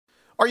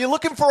Are you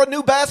looking for a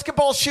new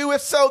basketball shoe?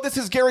 If so, this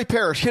is Gary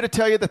Parrish here to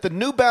tell you that the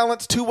New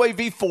Balance 2-Way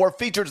V4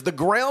 features the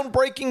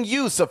groundbreaking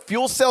use of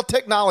fuel cell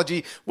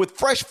technology with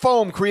fresh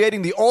foam,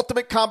 creating the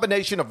ultimate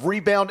combination of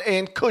rebound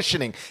and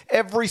cushioning.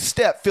 Every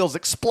step feels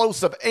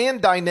explosive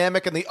and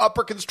dynamic, and the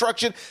upper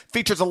construction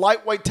features a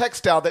lightweight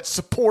textile that's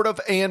supportive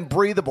and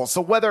breathable.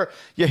 So whether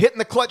you're hitting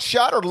the clutch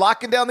shot or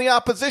locking down the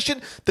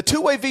opposition, the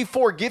 2-Way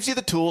V4 gives you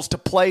the tools to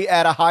play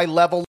at a high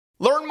level.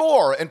 Learn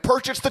more and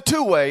purchase the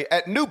 2-Way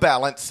at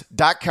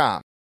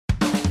newbalance.com.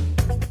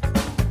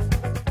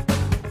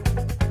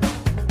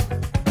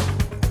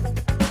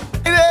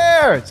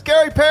 It's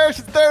Gary Parrish.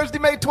 It's Thursday,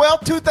 May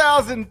 12th,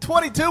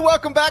 2022.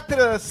 Welcome back to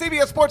the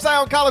CBS Sports Eye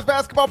on College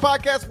Basketball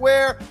Podcast,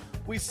 where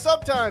we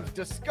sometimes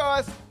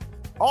discuss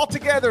all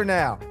together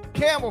now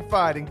camel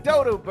fighting,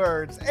 dodo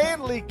birds,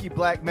 and leaky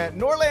black. Matt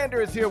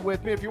Norlander is here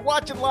with me. If you're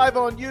watching live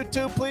on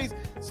YouTube, please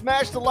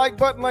smash the like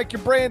button like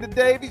you're Brandon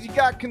Davies. You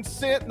got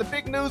consent, and the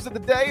big news of the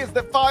day is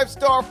that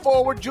five-star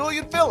forward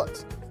Julian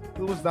Phillips,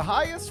 who was the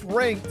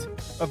highest-ranked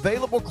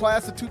available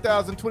class of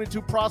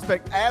 2022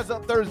 prospect as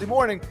of Thursday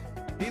morning,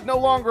 he's no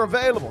longer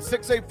available.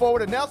 6'8"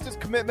 forward announced his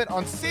commitment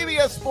on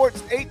CBS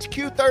Sports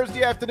HQ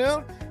Thursday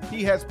afternoon.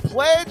 He has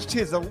pledged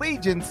his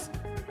allegiance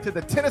to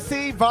the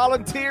Tennessee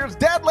Volunteers.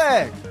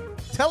 Deadleg,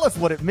 tell us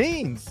what it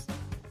means.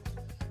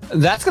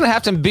 That's going to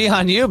have to be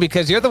on you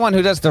because you're the one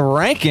who does the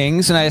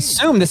rankings, and I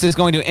assume this is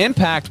going to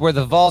impact where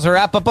the Vols are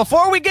at. But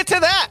before we get to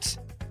that,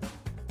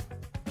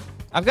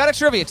 I've got a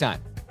trivia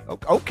time.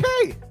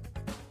 Okay.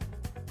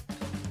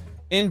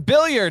 In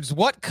billiards,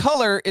 what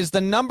color is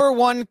the number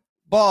one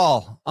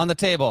ball on the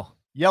table?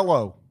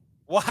 Yellow.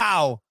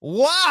 Wow.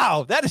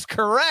 That is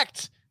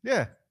correct.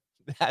 Yeah.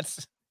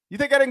 That's. You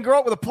think I didn't grow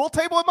up with a pool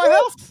table in my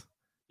house?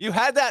 You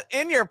had that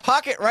in your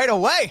pocket right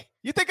away.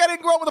 You think I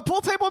didn't grow up with a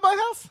pool table in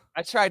my house?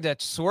 I tried to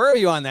swerve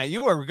you on that.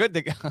 You were good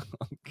to go. I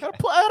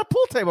had a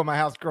pool table in my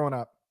house growing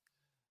up.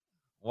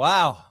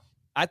 Wow.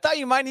 I thought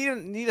you might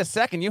need a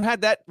second. You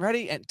had that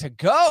ready and to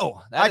go.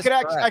 I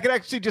could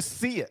actually just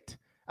see it.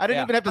 I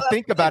didn't even have to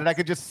think about it. I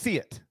could just see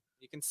it.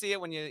 You can see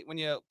it when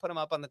you put them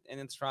up in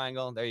its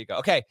triangle. There you go.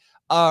 Okay.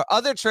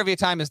 Other trivia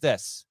time is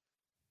this.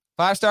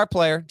 5-star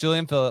player,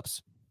 Julian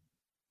Phillips.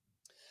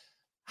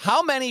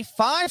 How many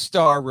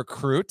 5-star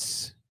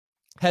recruits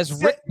has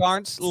Rick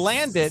Barnes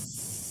landed?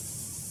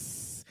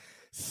 6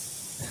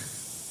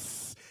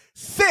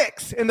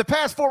 in the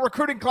past 4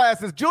 recruiting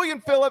classes.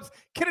 Julian Phillips,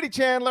 Kennedy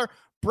Chandler,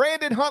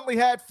 Brandon Huntley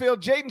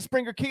Hatfield, Jaden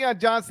Springer, Keon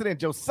Johnson, and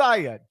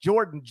Josiah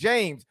Jordan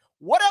James.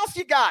 What else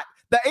you got?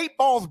 The 8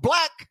 balls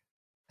black.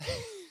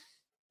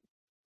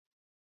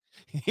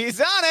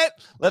 He's on it.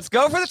 Let's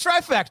go for the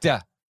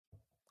trifecta.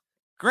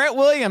 Grant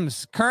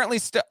Williams currently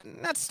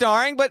not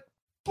starring, but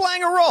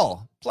playing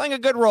a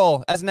good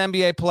role as an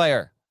NBA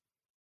player.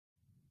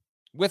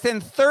 Within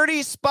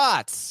 30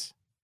 spots,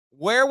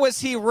 where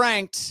was he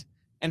ranked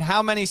and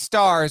how many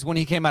stars when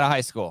he came out of high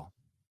school?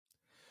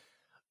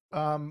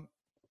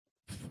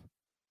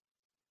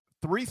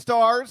 3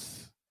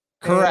 stars.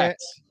 Correct.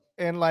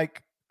 And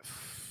like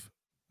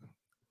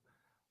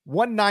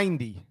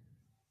 190.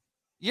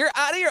 You're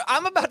out of here.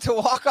 I'm about to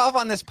walk off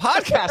on this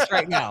podcast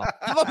right now.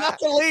 I'm about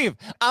to leave.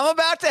 I'm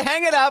about to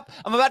hang it up.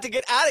 I'm about to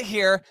get out of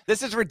here.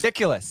 This is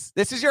ridiculous.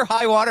 This is your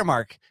high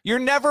watermark. You're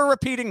never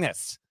repeating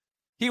this.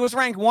 He was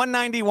ranked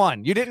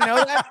 191. You didn't know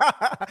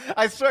that?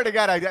 I swear to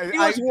God, he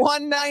was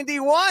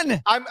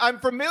 191. I'm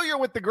familiar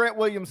with the Grant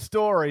Williams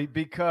story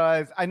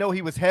because I know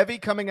he was heavy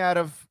coming out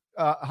of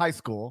high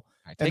school,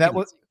 and that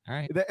was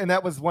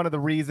one of the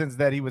reasons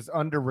that he was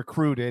under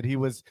recruited. He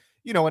was,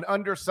 an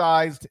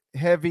undersized,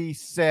 heavy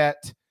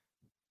set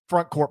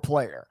front court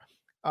player,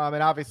 and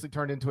obviously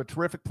turned into a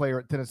terrific player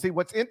at Tennessee.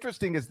 What's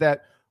interesting is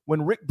that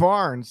when Rick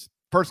Barnes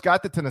first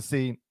got to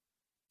Tennessee,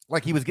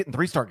 like he was getting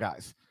 3-star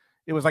guys.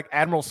 It was like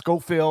Admiral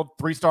Schofield,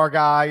 3-star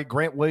guy,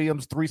 Grant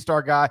Williams,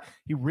 3-star guy.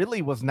 He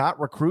really was not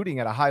recruiting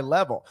at a high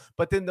level.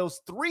 But then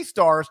those 3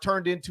 stars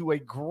turned into a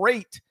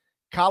great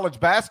college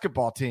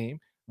basketball team,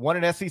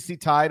 won an SEC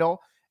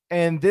title,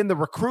 and then the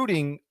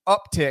recruiting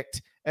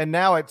upticked, and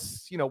now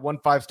it's, one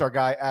 5-star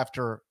guy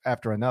after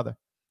another.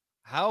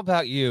 How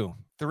about you?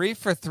 3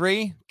 for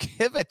 3?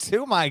 Give it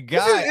to my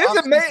guy. Is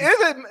it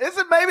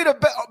maybe the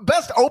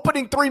best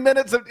opening 3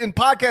 minutes in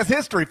podcast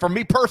history for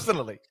me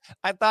personally?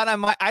 I thought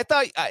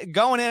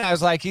going in, I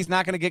was like, he's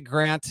not going to get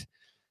Grant.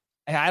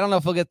 I don't know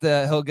if he'll get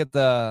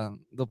the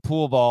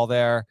pool ball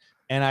there.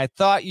 And I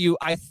thought you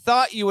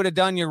would have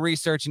done your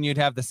research and you'd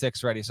have the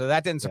 6 ready. So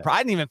that didn't surprise. I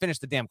didn't even finish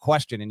the damn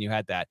question and you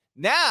had that.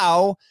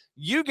 Now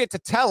you get to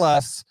tell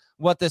us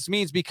what this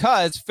means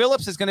because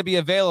Phillips is going to be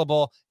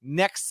available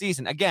next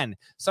season. Again,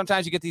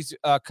 sometimes you get these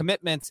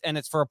commitments and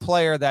it's for a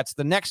player that's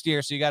the next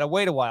year, so you got to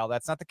wait a while.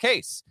 That's not the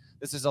case.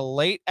 This is a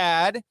late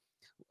ad.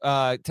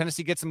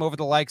 Tennessee gets him over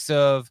the likes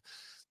of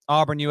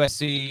Auburn,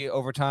 USC,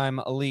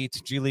 Overtime,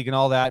 Elite, G League, and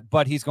all that.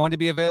 But he's going to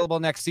be available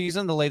next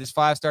season. The latest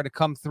 5-star to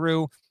come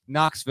through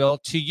Knoxville.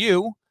 To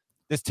you,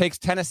 this takes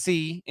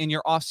Tennessee in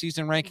your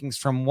offseason rankings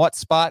from what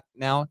spot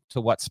now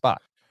to what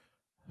spot?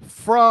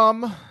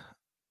 From,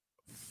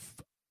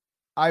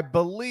 I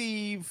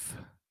believe,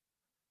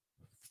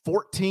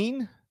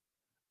 14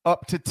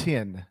 up to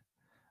 10.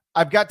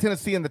 I've got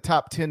Tennessee in the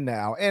top 10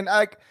 now. And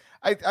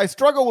I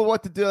struggle with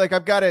what to do. Like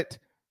I've got it,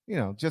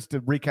 just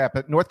to recap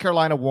it. North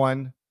Carolina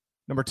 1,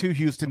 number 2,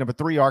 Houston, number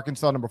 3,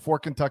 Arkansas, number 4,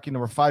 Kentucky,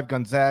 number 5,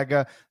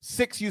 Gonzaga,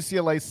 6,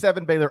 UCLA,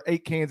 7, Baylor,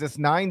 8, Kansas,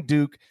 9,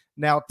 Duke,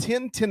 now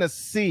 10,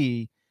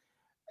 Tennessee.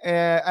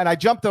 And I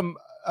jumped them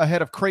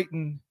ahead of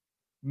Creighton,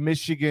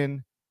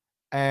 Michigan,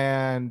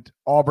 and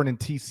Auburn and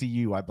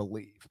TCU, I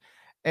believe.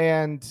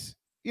 And,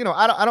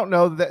 I don't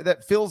know,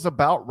 that feels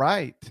about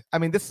right. I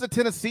mean, this is a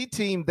Tennessee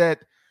team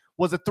that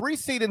was a 3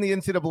 seed in the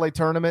NCAA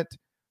tournament,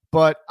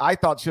 but I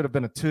thought should have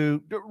been a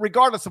 2,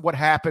 regardless of what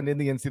happened in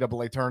the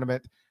NCAA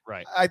tournament.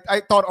 Right.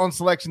 I thought on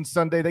Selection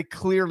Sunday, they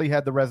clearly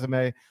had the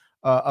resume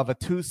of a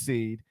 2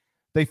 seed.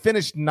 They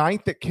finished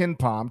 9th at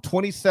KenPom,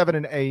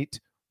 27-8,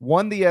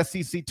 won the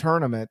SEC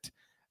tournament,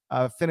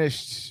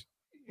 finished,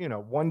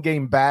 1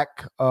 game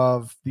back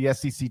of the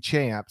SEC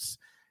champs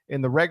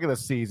in the regular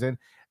season.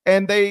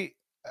 And they,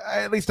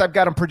 at least I've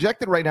got them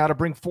projected right now to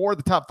bring 4 of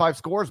the top 5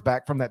 scorers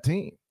back from that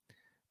team.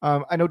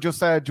 I know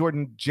Josiah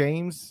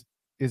Jordan-James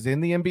is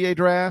in the NBA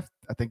draft.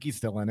 I think he's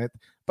still in it,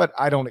 but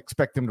I don't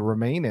expect him to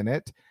remain in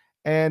it.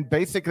 And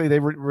basically they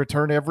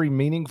return every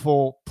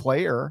meaningful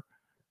player,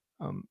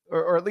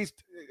 or at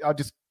least I'll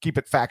just keep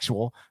it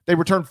factual. They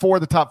return 4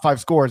 of the top 5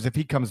 scorers if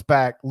he comes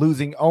back,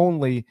 losing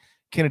only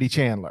Kennedy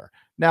Chandler.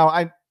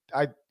 Now,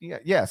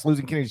 yes,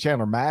 losing Kennedy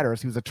Chandler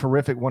matters. He was a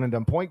terrific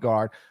one-and-done point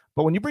guard.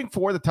 But when you bring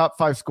 4 of the top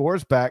 5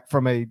 scorers back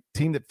from a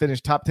team that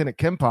finished top 10 at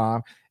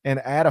KenPom and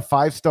add a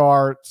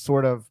 5-star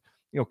sort of,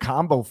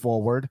 combo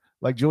forward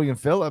like Julian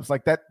Phillips,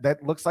 like that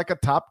looks like a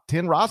top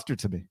 10 roster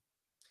to me.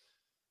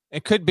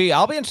 It could be.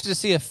 I'll be interested to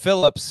see if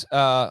Phillips,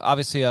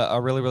 obviously a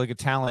really, really good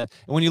talent.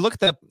 And when you look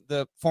at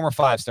the former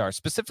 5-stars,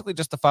 specifically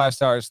just the 5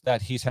 stars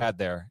that he's had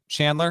there,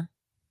 Chandler,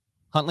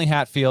 Huntley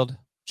Hatfield,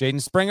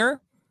 Jaden Springer,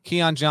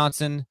 Keon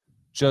Johnson,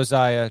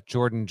 Josiah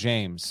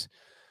Jordan-James.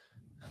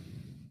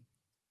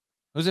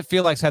 Who does it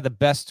feel like's had the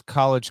best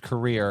college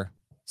career?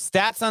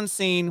 Stats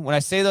unseen. When I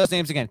say those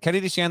names again,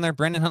 Kennedy Chandler,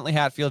 Brendan Huntley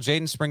Hatfield,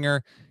 Jaden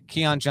Springer,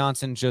 Keon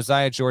Johnson,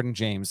 Josiah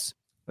Jordan-James.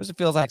 Who does it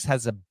feel like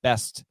has the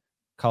best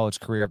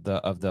college career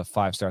of the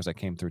 5 stars that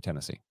came through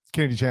Tennessee?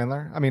 Kennedy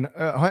Chandler. I mean,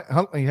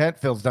 Huntley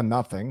Hatfield's done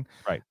nothing.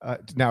 Right.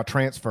 Now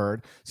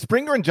transferred.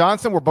 Springer and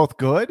Johnson were both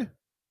good.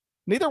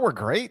 Neither were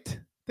great.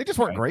 They just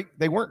weren't great.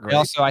 They weren't great.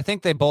 Also, I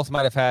think they both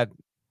might have had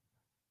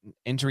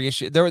injury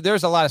issue.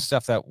 There's a lot of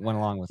stuff that went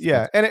along with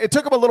it. And it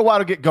took them a little while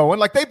to get going.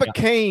 Like they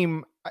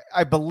became,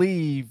 I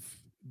believe,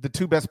 the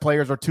 2 best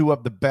players or 2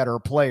 of the better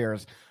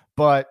players,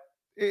 but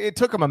it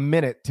took them a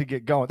minute to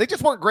get going. They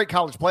just weren't great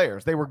college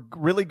players. They were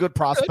really good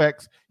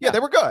prospects. Yeah, they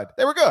were good.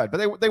 They were good, but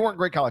they weren't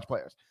great college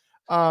players.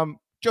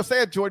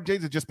 Josiah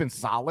Jordan-James has just been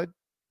solid.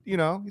 He's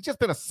just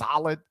been a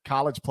solid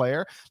college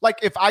player. Like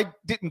if I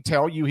didn't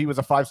tell you he was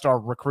a 5-star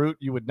recruit,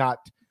 you would not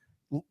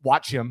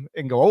watch him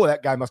and go, oh,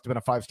 that guy must have been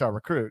a 5-star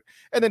recruit.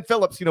 And then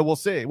Phillips, we'll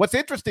see. What's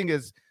interesting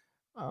is,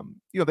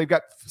 they've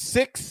got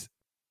 6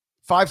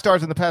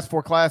 5-stars in the past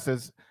 4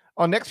 classes.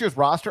 On next year's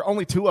roster,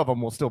 only 2 of them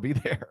will still be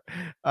there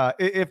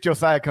if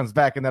Josiah comes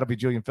back, and that'll be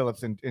Julian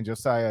Phillips and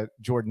Josiah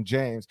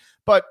Jordan-James.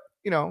 But,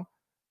 I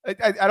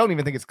don't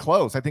even think it's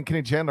close. I think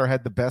Kennedy Chandler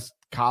had the best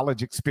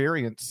college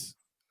experience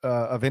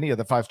of any of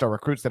the 5-star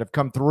recruits that have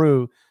come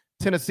through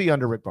Tennessee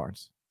under Rick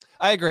Barnes.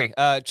 I agree.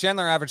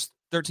 Chandler averaged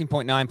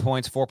 13.9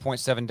 points,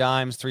 4.7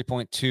 dimes,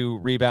 3.2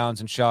 rebounds,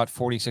 and shot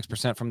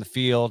 46% from the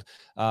field.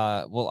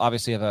 We'll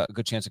obviously have a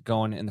good chance of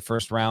going in the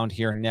first round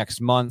here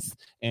next month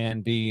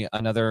and be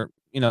another,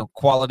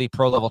 quality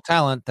pro level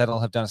talent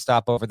that'll have done a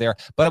stop over there.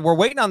 But we're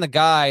waiting on the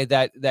guy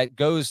that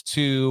goes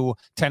to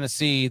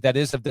Tennessee that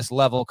is of this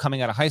level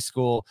coming out of high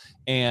school.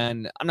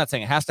 And I'm not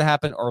saying it has to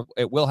happen or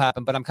it will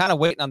happen, but I'm kind of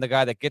waiting on the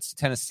guy that gets to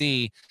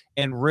Tennessee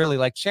and really,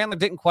 like, Chandler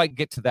didn't quite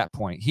get to that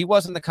point. He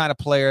wasn't the kind of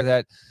player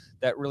that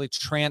really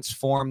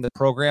transformed the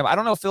program. I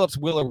don't know if Phillips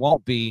will or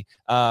won't be.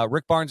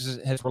 Rick Barnes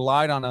has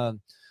relied on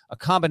a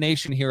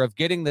combination here of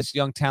getting this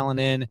young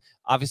talent in,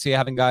 obviously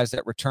having guys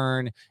that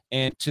return,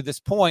 and to this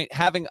point,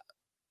 having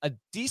a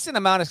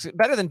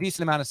better than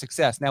decent amount of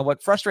success. Now,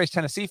 what frustrates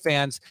Tennessee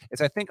fans is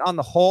I think on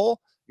the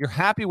whole, you're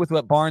happy with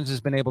what Barnes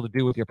has been able to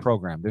do with your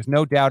program. There's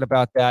no doubt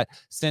about that.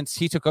 Since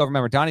he took over,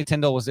 remember, Donnie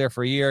Tyndall was there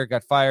for a year,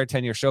 got fired,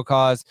 10-year show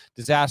cause,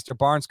 disaster.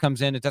 Barnes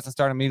comes in. It doesn't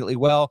start immediately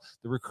well.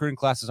 The recruiting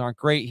classes aren't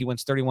great. He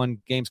wins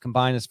 31 games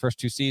combined his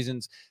first 2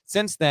 seasons.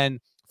 Since then,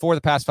 for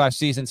the past 5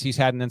 seasons, he's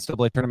had an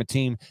NCAA tournament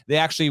team.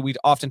 We'd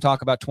often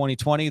talk about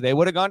 2020. They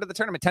would have gone to the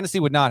tournament. Tennessee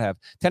would not have.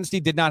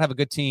 Tennessee did not have a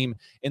good team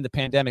in the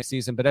pandemic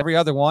season, but every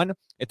other one,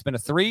 it's been a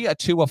 3, a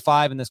 2, a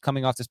 5, and this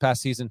coming off this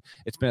past season,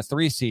 it's been a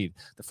 3 seed.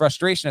 The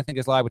frustration, I think,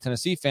 is live with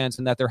Tennessee fans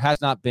in that there has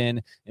not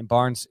been, in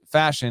Barnes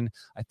fashion.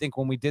 I think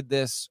when we did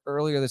this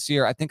earlier this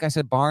year, I think I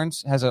said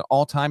Barnes has an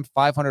all-time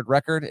 500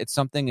 record. It's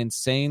something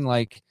insane,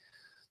 like,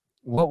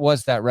 what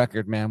was that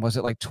record, man? Was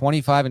it like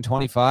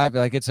 25-25?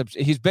 Like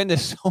he's been to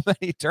so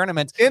many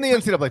tournaments in the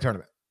NCAA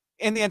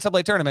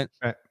tournament.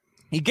 Right.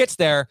 he gets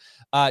there.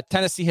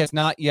 Tennessee has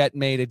not yet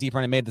made a deep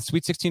run. It made the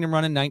Sweet 16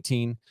 run in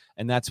 19,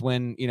 and that's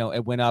when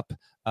it went up.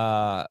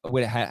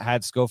 It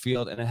had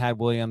Schofield and it had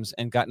Williams,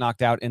 and got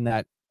knocked out in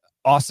that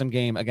awesome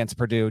game against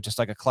Purdue, just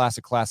like a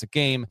classic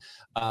game.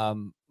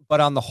 But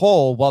on the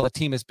whole, while the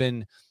team has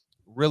been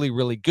really,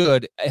 really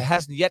good, it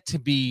has yet to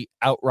be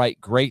outright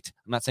great.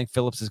 I'm not saying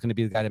Phillips is going to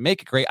be the guy to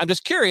make it great. I'm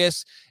just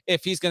curious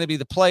if he's going to be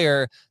the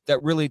player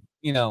that really,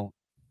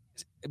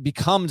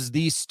 becomes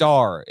the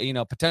star,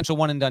 potential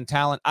one and done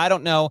talent. I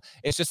don't know.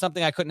 It's just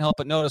something I couldn't help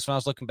but notice when I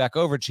was looking back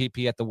over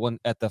GP at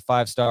the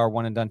 5-star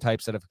one and done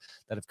types that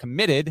have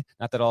committed.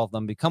 Not that all of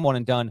them become one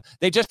and done.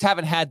 They just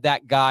haven't had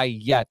that guy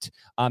yet.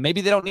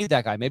 Maybe they don't need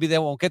that guy. Maybe they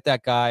won't get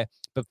that guy.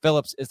 But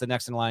Phillips is the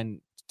next in line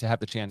to have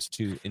the chance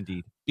to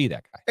indeed be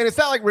that guy. And it's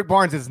not like Rick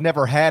Barnes has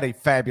never had a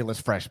fabulous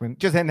freshman.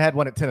 Just hadn't had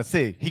one at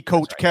Tennessee. He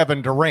coached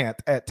Kevin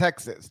Durant at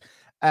Texas.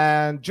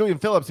 And Julian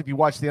Phillips, if you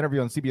watch the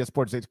interview on CBS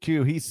Sports HQ,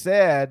 he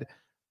said,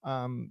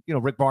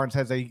 Rick Barnes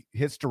has a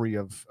history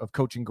of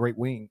coaching great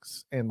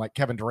wings, and like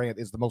Kevin Durant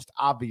is the most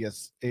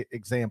obvious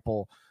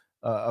example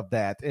of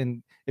that.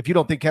 And if you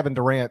don't think Kevin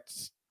Durant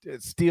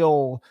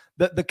still,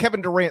 the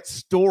Kevin Durant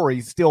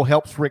story still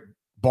helps Rick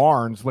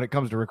Barnes when it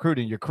comes to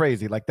recruiting, you're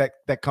crazy. Like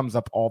that comes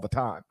up all the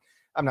time.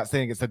 I'm not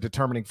saying it's a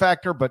determining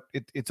factor, but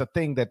it's a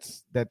thing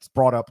that's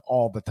brought up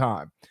all the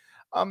time.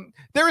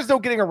 There is no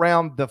getting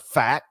around the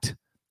fact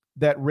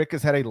that Rick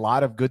has had a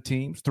lot of good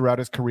teams throughout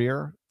his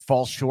career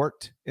fall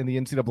short in the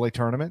NCAA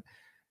tournament.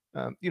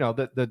 You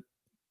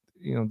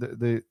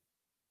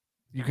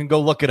can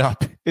go look it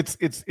up.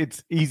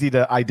 It's easy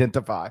to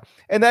identify.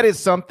 And that is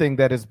something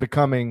that is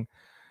becoming,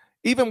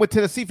 even with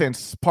Tennessee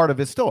fans, part of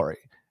his story.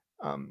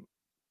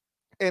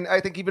 And I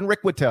think even Rick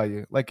would tell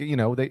you,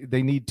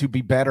 they need to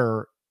be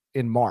better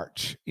in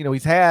March.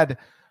 He's had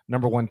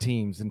number 1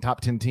 teams and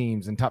top 10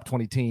 teams and top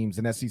 20 teams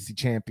and SEC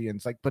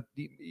champions. But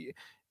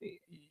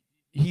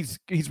he's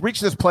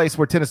reached this place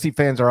where Tennessee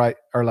fans are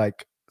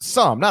like,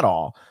 some, not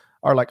all,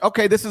 are like,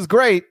 okay, this is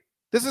great.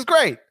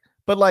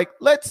 But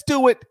let's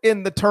do it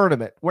in the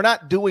tournament. We're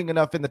not doing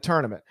enough in the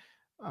tournament.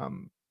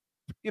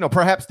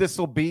 Perhaps this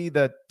will be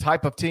the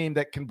type of team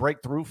that can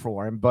break through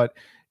for him. But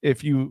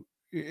if you're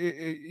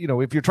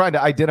trying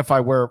to identify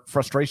where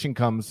frustration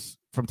comes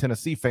from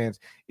Tennessee fans,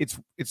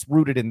 it's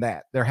rooted in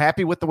that. They're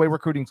happy with the way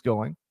recruiting's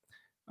going.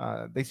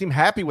 They seem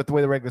happy with the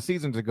way the regular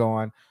seasons are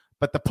going,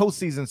 but the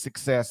postseason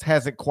success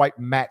hasn't quite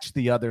matched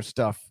the other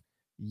stuff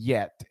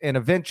yet. And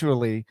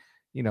eventually,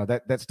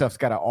 that stuff's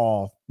got to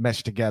all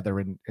mesh together.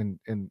 And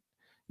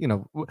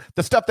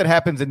the stuff that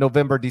happens in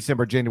November,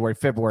 December, January,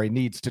 February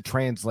needs to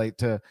translate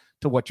to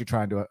what you're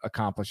trying to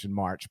accomplish in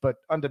March. But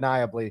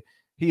undeniably,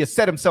 he has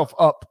set himself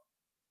up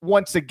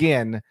once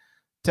again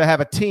to have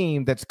a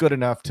team that's good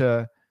enough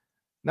to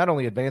not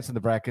only advance in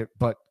the bracket,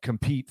 but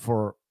compete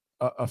for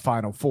a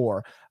Final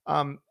Four.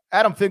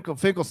 Adam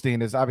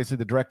Finkelstein is obviously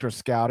the director of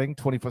scouting,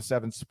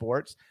 24/7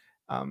 Sports.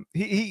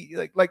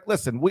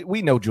 Listen,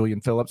 we know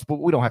Julian Phillips, but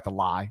we don't have to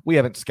lie. We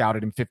haven't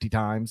scouted him 50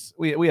 times.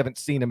 We haven't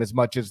seen him as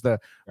much as the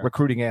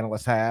recruiting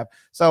analysts have.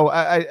 So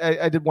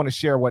I did want to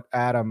share what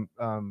Adam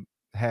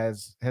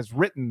has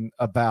written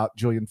about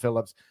Julian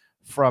Phillips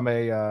from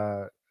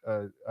an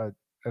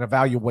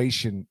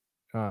evaluation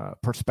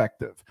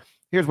perspective.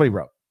 Here's what he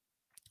wrote.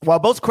 While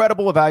most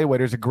credible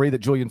evaluators agree that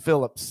Julian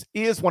Phillips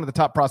is one of the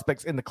top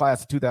prospects in the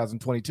class of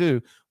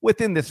 2022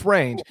 within this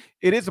range,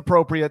 it is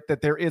appropriate that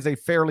there is a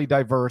fairly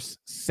diverse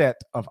set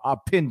of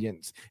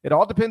opinions. It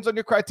all depends on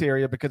your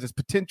criteria because his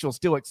potential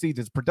still exceeds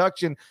his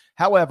production.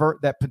 However,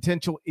 that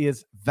potential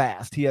is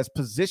vast. He has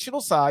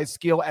positional size,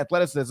 skill,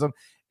 athleticism,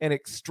 and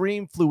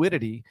extreme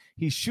fluidity.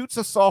 He shoots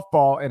a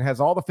softball and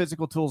has all the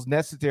physical tools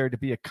necessary to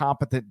be a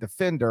competent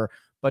defender,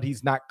 but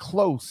he's not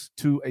close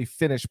to a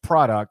finished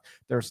product.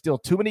 There are still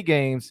too many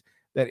games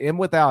that end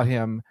without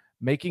him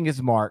making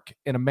his mark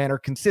in a manner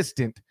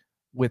consistent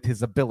with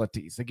his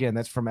abilities. Again,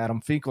 that's from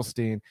Adam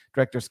Finkelstein,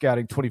 Director of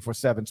Scouting,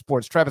 24/7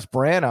 Sports. Travis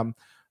Branham,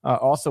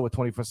 also with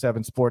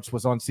 24/7 Sports,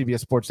 was on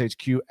CBS Sports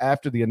HQ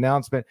after the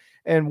announcement.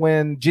 And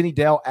when Jenny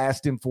Dell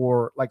asked him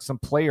for some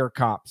player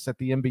comps at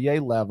the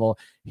NBA level,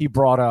 he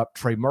brought up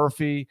Trey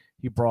Murphy.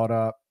 He brought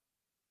up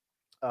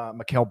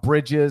Mikal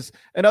Bridges.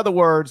 In other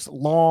words,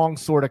 long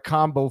sort of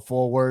combo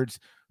forwards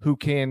who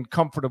can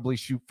comfortably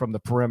shoot from the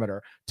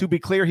perimeter. To be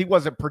clear, he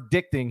wasn't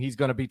predicting he's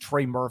going to be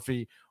Trey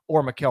Murphy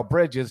or Mikal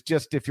Bridges.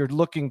 Just if you're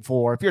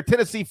a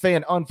Tennessee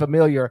fan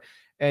unfamiliar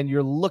and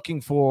you're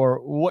looking for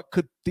what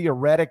could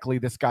theoretically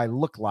this guy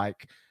look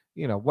like,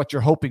 what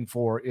you're hoping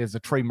for is a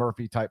Trey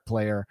Murphy type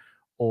player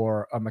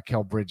or a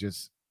Mikal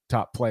Bridges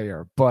top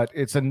player. But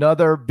it's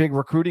another big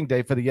recruiting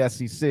day for the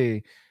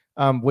SEC,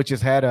 which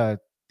has had a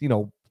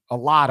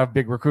lot of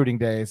big recruiting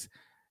days,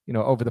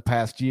 over the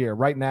past year.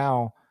 Right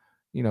now,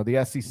 the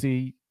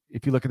SEC,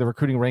 if you look at the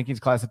recruiting rankings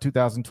class of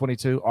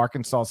 2022,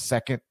 Arkansas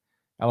 2nd,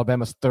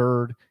 Alabama's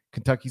 3rd,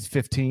 Kentucky's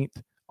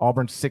 15th,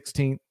 Auburn's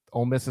 16th,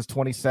 Ole Miss is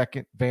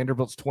 22nd,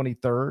 Vanderbilt's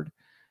 23rd.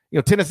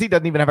 Tennessee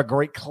doesn't even have a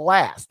great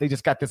class. They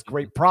just got this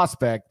great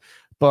prospect,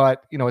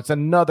 but it's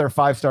another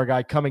 5-star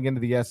guy coming into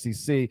the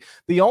SEC.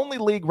 The only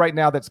league right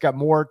now that's got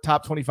more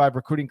top 25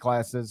 recruiting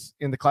classes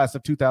in the class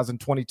of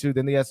 2022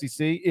 than the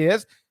SEC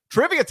is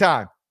trivia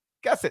time.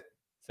 Guess it.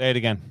 Say it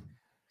again.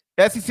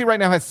 SEC right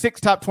now has 6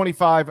 top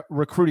 25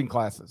 recruiting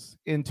classes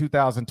in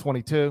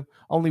 2022.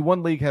 Only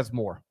one league has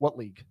more. What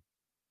league?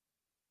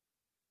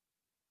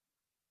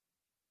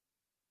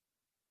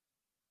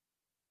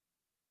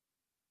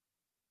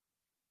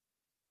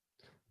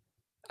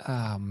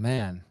 Oh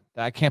man,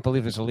 I can't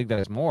believe there's a league that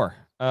has more.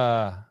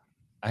 I'm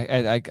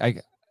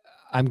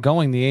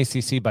going the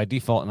ACC by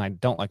default, and I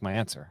don't like my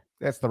answer.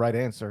 That's the right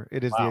answer.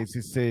 It is the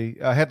ACC,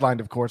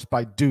 headlined, of course,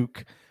 by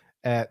Duke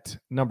at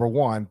number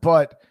 1.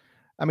 But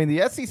I mean,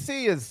 the SEC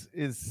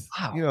is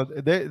wow.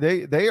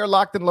 They are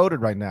locked and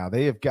loaded right now.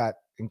 They have got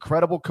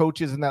incredible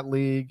coaches in that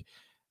league.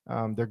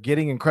 They're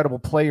getting incredible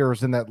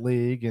players in that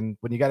league, and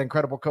when you got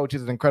incredible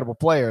coaches and incredible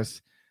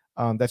players,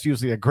 that's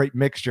usually a great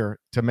mixture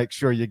to make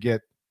sure you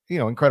get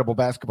incredible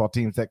basketball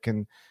teams that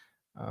can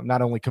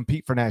not only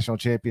compete for national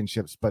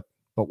championships but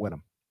win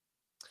them.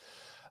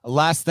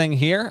 Last thing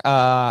here,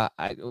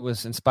 I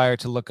was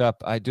inspired to look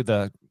up. I do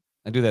that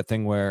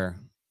thing where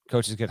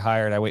coaches get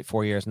hired. I wait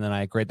 4 years and then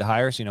I grade the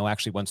hires.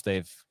 Actually once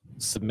they've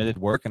submitted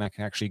work, and I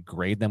can actually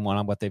grade them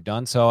on what they've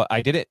done. So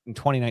I did it in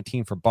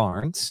 2019 for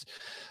Barnes.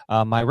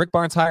 My Rick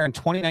Barnes hire in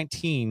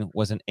 2019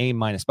 was an A-.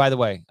 By the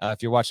way,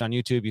 if you're watching on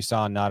YouTube, you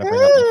saw Nada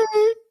bring up.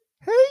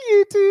 Hey,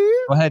 YouTube.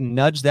 Go ahead and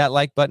nudge that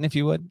like button if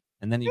you would,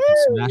 and then you can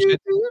smash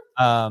it.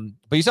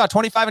 But you saw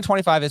 25 and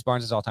 25 is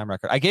Barnes' all-time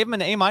record. I gave him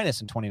an A- in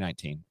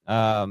 2019.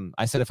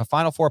 I said if a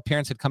Final Four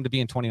appearance had come to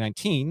be in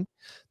 2019,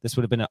 this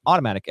would have been an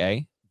automatic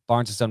A.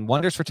 Barnes has done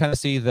wonders for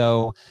Tennessee,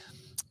 though,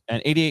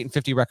 an 88 and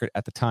 50 record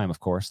at the time, of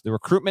course. The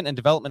recruitment and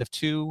development of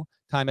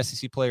 2-time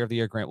SEC Player of the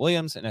Year Grant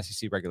Williams, an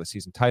SEC regular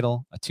season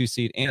title, a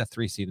 2-seed and a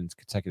 3-seed in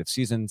consecutive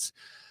seasons.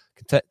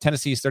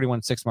 Tennessee's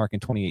 31-6 mark in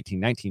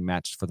 2018-19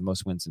 matched for the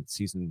most wins in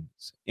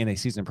a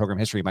season in program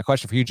history. My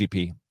question for you,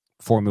 GP,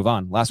 before we move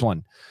on, last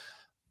one.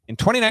 In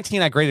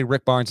 2019, I graded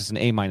Rick Barnes as an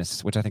A-,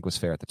 which I think was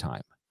fair at the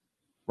time.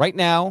 Right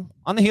now,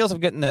 on the heels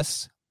of getting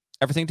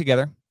everything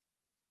together,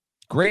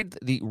 grade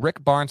the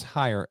Rick Barnes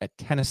hire at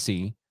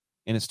Tennessee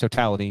in its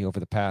totality over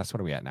the past, what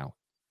are we at now?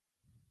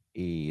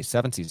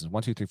 7 seasons.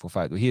 1, 2, 3, 4,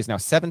 5. He is now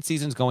 7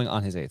 seasons going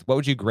on his 8th. What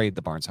would you grade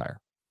the Barnes hire?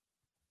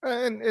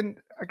 And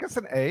I guess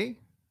an A.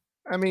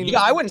 I mean, yeah,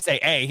 I wouldn't say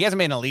A. He hasn't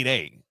made an Elite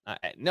A.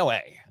 No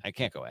A. I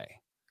can't go A.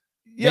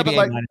 Yeah, maybe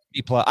but A-,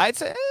 B+. I'd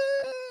say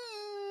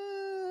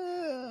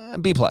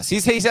B+.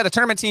 He's had a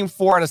tournament team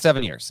 4 out of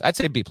 7 years. I'd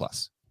say B+.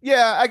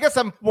 Yeah, I guess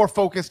I'm more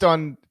focused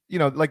on,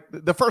 like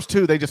the first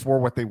 2, they just were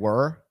what they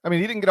were. I mean,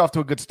 he didn't get off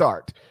to a good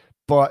start,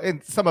 but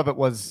some of it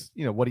was,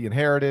 what he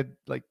inherited,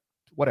 like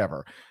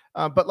whatever.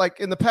 But like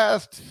in the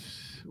past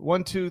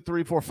 1, 2,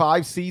 3, 4,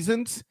 5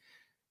 seasons,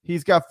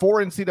 he's got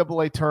 4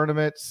 NCAA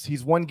tournaments.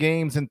 He's won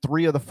games in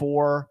 3 of the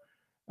 4,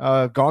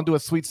 gone to a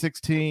Sweet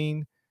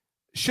 16.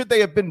 Should they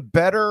have been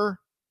better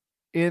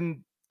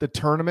in the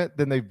tournament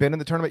than they've been in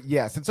the tournament?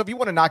 Yes. And so if you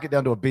want to knock it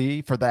down to a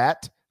B for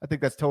that, I think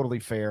that's totally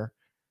fair.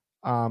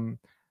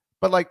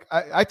 But like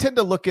I tend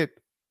to look at,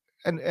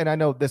 and I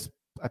know this,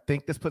 I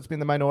think this puts me in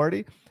the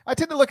minority. I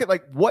tend to look at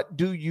like, what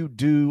do you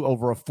do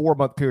over a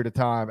 4-month period of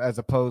time as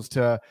opposed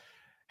to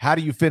how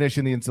do you finish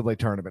in the NCAA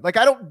tournament? Like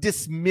I don't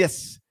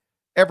dismiss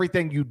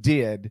everything you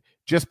did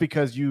just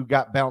because you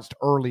got bounced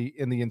early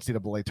in the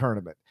NCAA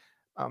tournament.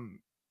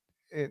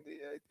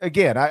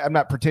 Again, I'm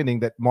not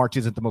pretending that March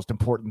isn't the most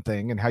important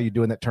thing and how you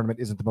do in that tournament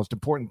isn't the most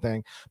important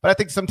thing. But I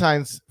think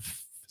sometimes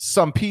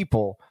some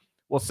people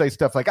will say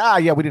stuff like,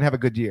 yeah, we didn't have a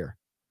good year.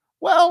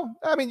 Well,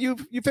 I mean, you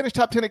finished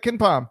top 10 at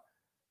KenPom.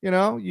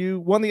 You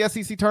won the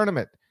SEC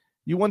tournament.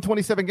 You won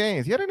 27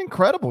 games. You had an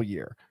incredible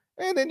year.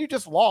 And then you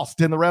just lost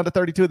in the round of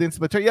 32 of the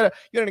NCAA tournament.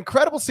 You had an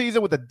incredible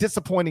season with a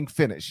disappointing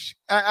finish.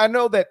 I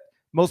know that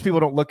most people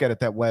don't look at it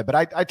that way, but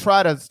I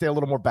try to stay a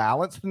little more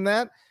balanced than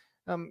that.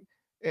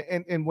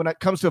 And when it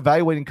comes to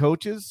evaluating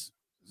coaches,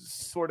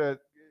 sort of,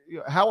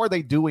 how are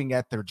they doing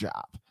at their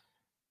job?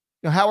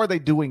 How are they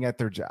doing at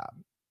their job?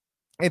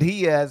 And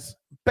he has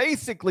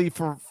basically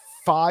for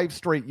 5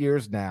 straight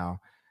years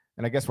now,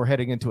 and I guess we're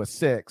heading into a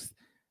 6th,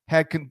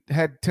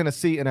 had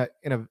Tennessee in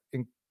an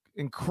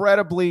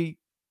incredibly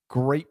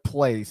great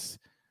place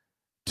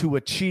to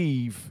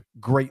achieve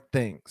great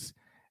things.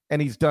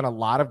 And he's done a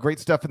lot of great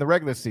stuff in the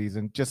regular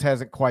season, just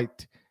hasn't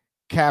quite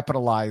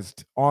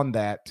capitalized on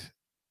that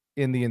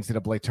in the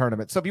NCAA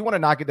tournament. So if you want to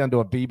knock it down to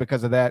a B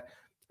because of that,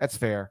 that's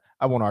fair.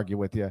 I won't argue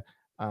with you.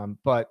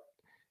 But,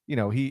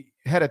 he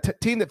had a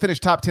team that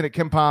finished top 10 at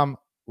KenPom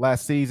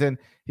last season.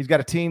 He's got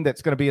a team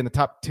that's going to be in the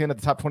top 10 of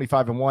the top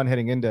 25 and 1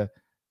 heading into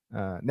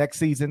next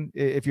season.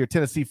 If you're a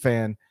Tennessee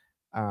fan,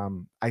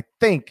 I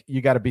think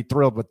you got to be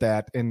thrilled with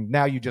that. And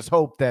now you just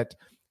hope that,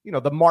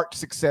 the March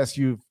success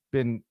you've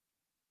been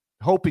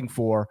hoping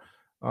for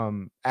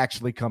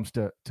actually comes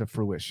to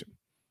fruition.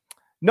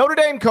 Notre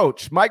Dame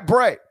coach Mike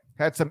Brey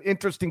had some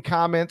interesting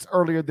comments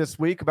earlier this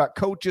week about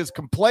coaches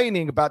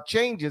complaining about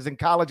changes in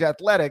college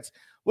athletics.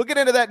 We'll get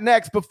into that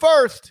next. But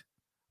first,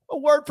 a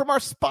word from our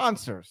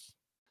sponsors.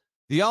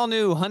 The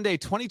all-new Hyundai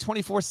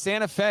 2024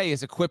 Santa Fe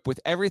is equipped with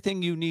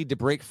everything you need to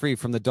break free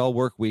from the dull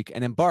work week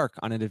and embark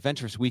on an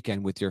adventurous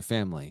weekend with your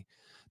family.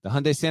 The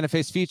Hyundai Santa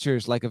Fe's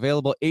features like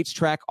available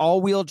H-Track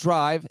all-wheel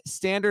drive,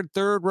 standard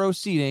third-row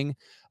seating,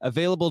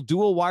 available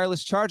dual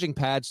wireless charging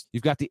pads.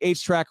 You've got the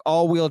H-Track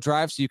all-wheel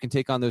drive so you can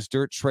take on those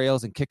dirt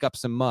trails and kick up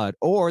some mud.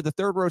 Or the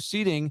third-row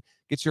seating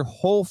gets your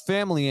whole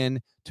family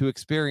in to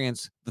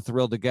experience the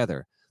thrill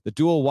together. The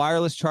dual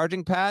wireless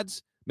charging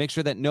pads make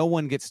sure that no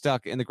one gets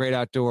stuck in the great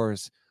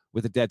outdoors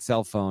with a dead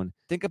cell phone.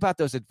 Think about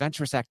those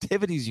adventurous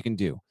activities you can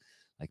do.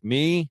 Like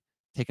me,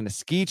 taking a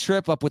ski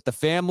trip up with the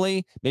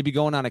family, maybe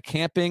going on a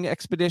camping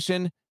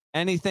expedition,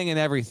 anything and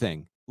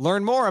everything.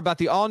 Learn more about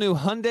the all-new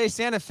Hyundai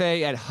Santa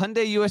Fe at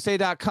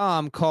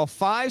HyundaiUSA.com. Call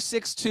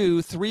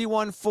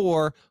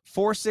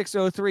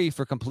 562-314-4603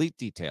 for complete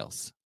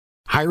details.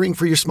 Hiring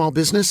for your small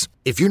business?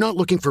 If you're not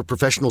looking for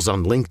professionals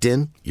on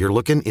LinkedIn, you're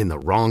looking in the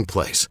wrong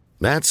place.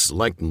 That's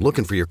like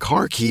looking for your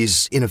car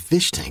keys in a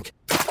fish tank.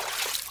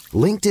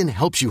 LinkedIn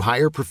helps you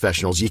hire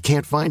professionals you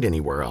can't find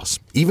anywhere else,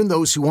 even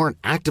those who aren't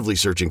actively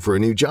searching for a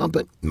new job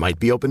but might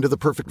be open to the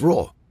perfect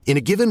role. In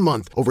a given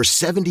month, over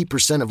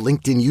 70% of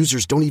LinkedIn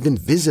users don't even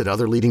visit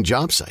other leading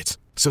job sites.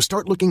 So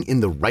start looking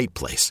in the right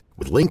place.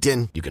 With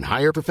LinkedIn, you can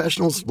hire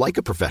professionals like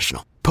a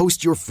professional.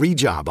 Post your free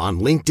job on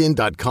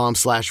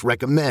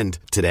linkedin.com/recommend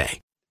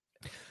today.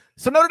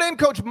 So Notre Dame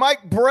coach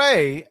Mike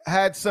Brey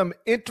had some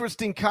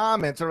interesting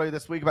comments earlier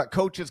this week about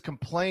coaches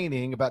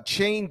complaining about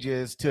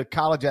changes to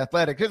college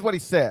athletics. Here's what he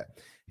said.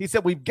 He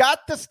said, we've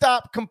got to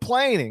stop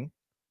complaining.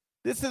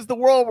 This is the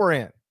world we're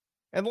in.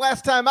 And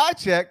last time I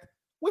checked,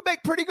 we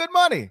make pretty good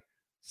money.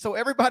 So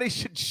everybody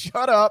should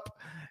shut up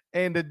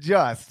and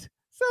adjust.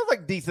 Sounds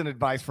like decent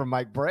advice from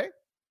Mike Brey.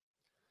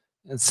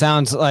 It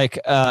sounds like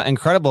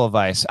incredible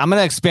advice. I'm going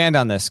to expand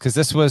on this because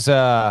this was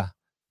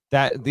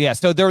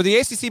so there were the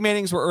ACC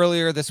meetings were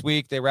earlier this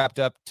week. They wrapped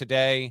up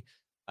today.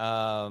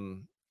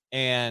 And,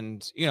 a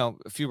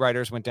few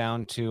writers went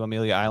down to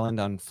Amelia Island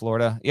on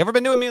Florida. You ever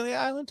been to Amelia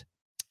Island?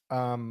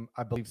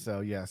 I believe so,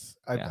 yes.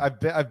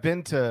 I've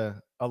been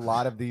to a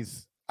lot of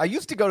these. I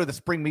used to go to the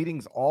spring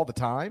meetings all the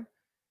time,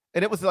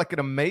 and it was like an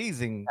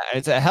amazing.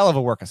 It's a hell of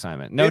a work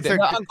assignment.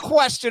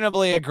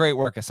 Unquestionably a great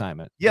work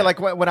assignment. Yeah, like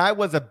when I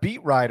was a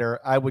beat writer,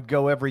 I would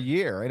go every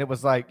year, and it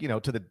was like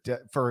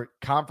for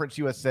Conference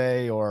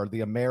USA or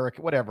the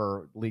American,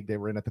 whatever league they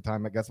were in at the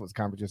time. I guess it was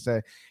Conference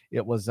USA.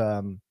 It was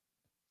like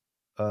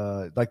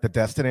the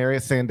Destin area,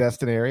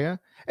 Sandestin area,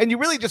 and you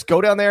really just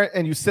go down there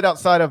and you sit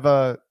outside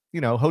of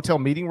hotel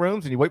meeting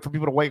rooms and you wait for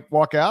people to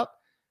walk out,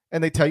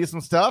 and they tell you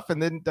some stuff,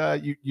 and then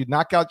you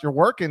knock out your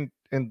work and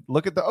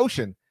look at the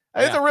ocean.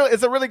 Yeah.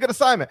 It's a really good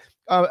assignment.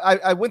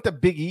 I went to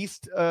Big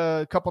East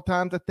a couple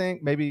times, I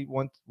think, maybe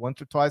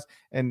once or twice,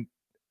 and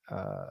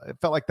it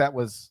felt like that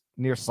was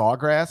near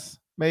Sawgrass,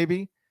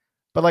 maybe.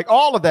 But like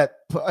all the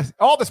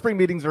spring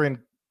meetings are in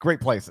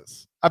great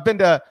places. I've been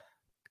to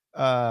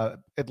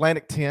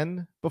Atlantic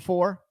 10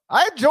 before.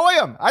 I enjoy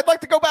them. I'd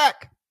like to go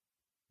back.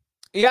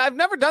 Yeah, I've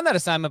never done that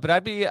assignment, but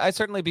I'd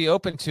certainly be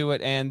open to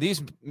it. And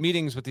these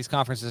meetings with these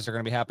conferences are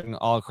going to be happening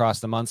all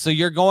across the month. So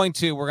we're going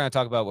to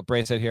talk about what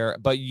Brey said here,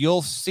 but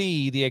you'll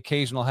see the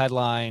occasional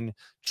headline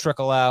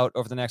trickle out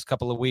over the next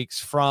couple of weeks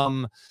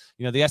from,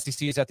 the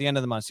SEC is at the end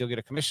of the month. So you'll get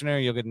a commissioner,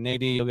 you'll get an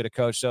AD, you'll get a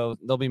coach. So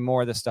there'll be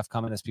more of this stuff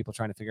coming as people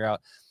trying to figure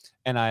out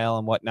NIL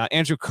and whatnot.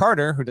 Andrew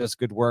Carter, who does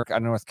good work out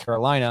of North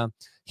Carolina,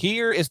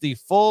 here is the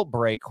full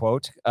Brey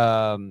quote.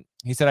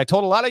 He said, I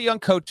told a lot of young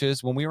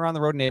coaches when we were on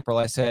the road in April,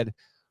 I said,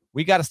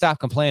 we got to stop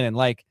complaining.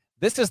 Like,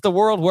 this is the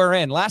world we're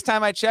in. Last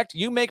time I checked,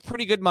 you make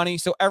pretty good money,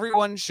 so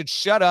everyone should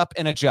shut up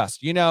and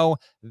adjust.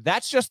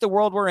 That's just the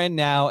world we're in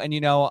now. And,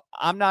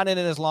 I'm not in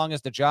it as long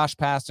as the Josh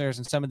Pastners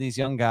and some of these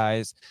young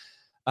guys.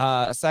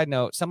 Side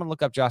note, someone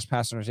look up Josh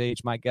Pastner's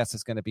age. My guess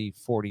is going to be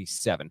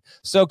 47.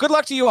 So good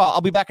luck to you all.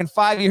 I'll be back in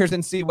 5 years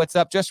and see what's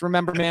up. Just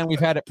remember, man,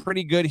 we've had it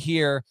pretty good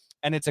here,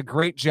 and it's a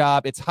great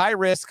job. It's high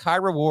risk, high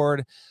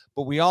reward,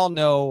 but we all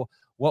know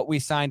what we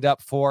signed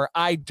up for.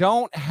 I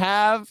don't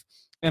have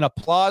an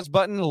applause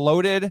button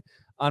loaded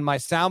on my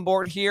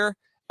soundboard here.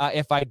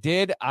 If I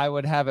did, I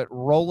would have it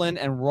rolling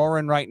and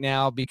roaring right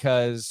now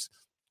because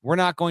we're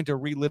not going to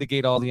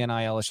relitigate all the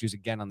NIL issues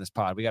again on this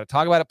pod. We got to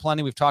talk about it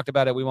plenty. We've talked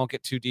about it. We won't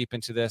get too deep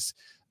into this,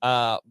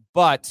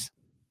 but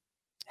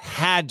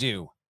had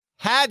to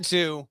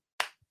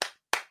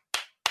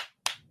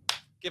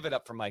give it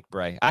up for Mike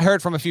Brey. I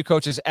heard from a few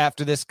coaches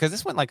after this because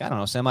this went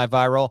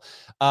semi-viral.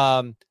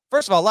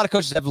 First of all, a lot of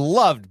coaches have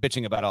loved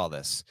bitching about all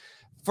this.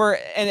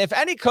 And if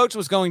any coach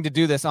was going to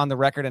do this on the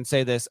record and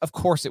say this, of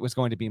course it was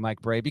going to be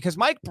Mike Brey, because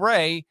Mike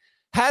Brey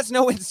has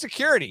no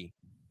insecurity.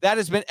 That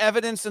has been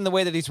evidenced in the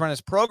way that he's run his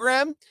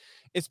program.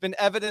 It's been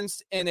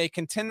evidenced in a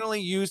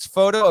continually used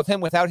photo of him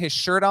without his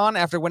shirt on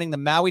after winning the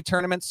Maui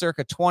tournament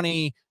circa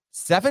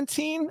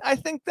 2017, I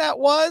think that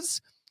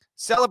was,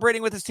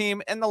 celebrating with his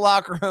team in the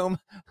locker room.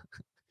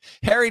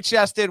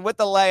 Hairy-chested with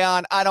the lay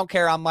on. I don't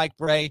care. I'm Mike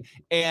Brey.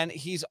 And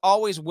he's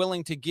always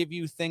willing to give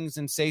you things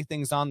and say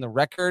things on the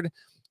record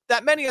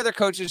that many other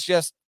coaches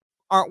just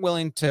aren't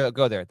willing to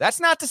go there. That's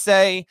not to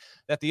say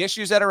that the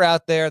issues that are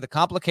out there, the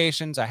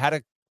complications, I had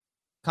a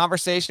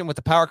conversation with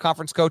the Power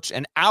Conference coach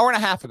an hour and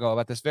a half ago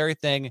about this very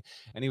thing,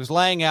 and he was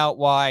laying out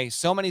why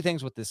so many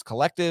things with this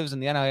collectives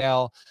and the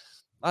NIL,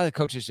 a lot of the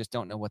coaches just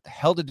don't know what the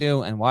hell to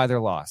do and why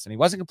they're lost. And he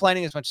wasn't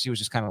complaining as much as he was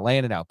just kind of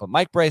laying it out. But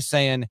Mike Bray's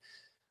saying,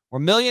 we're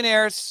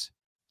millionaires.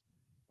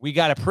 We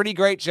got a pretty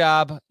great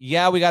job.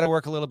 Yeah, we got to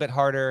work a little bit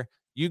harder.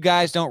 You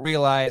guys don't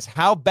realize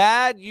how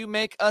bad you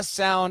make us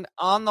sound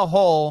on the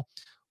whole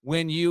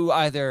when you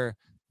either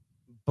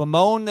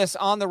bemoan this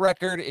on the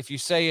record, if you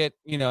say it,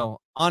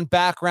 on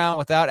background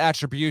without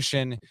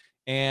attribution.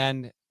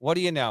 And what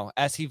do you know?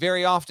 As he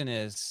very often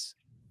is,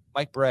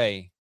 Mike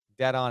Bray,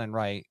 dead on and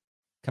right.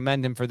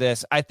 Commend him for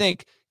this. I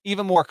think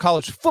even more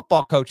college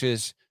football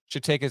coaches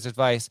should take his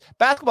advice.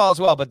 Basketball as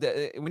well, but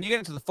when you get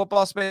into the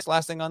football space,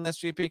 last thing on this,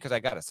 GP, because I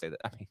got to say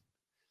that,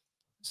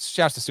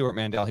 shouts to Stuart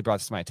Mandel. He brought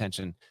this to my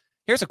attention.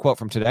 Here's a quote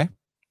from today.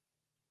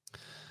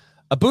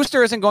 A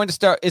booster isn't going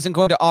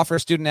to offer a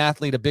student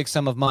athlete a big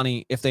sum of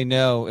money if they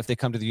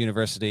come to the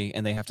university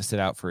and they have to sit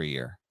out for a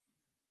year.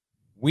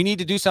 We need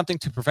to do something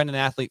to prevent an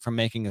athlete from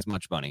making as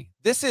much money.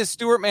 This is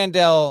Stuart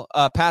Mandel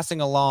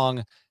passing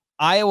along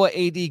Iowa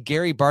AD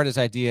Gary Barta's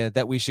idea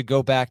that we should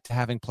go back to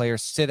having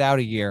players sit out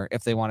a year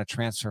if they want to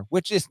transfer,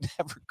 which is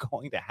never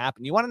going to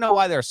happen. You want to know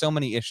why there are so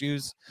many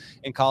issues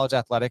in college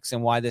athletics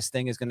and why this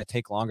thing is going to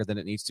take longer than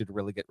it needs to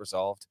really get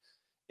resolved?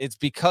 It's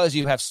because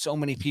you have so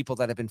many people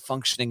that have been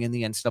functioning in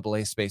the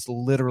NCAA space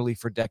literally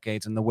for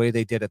decades, and the way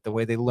they did it, the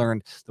way they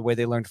learned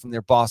from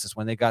their bosses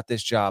when they got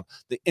this job,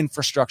 the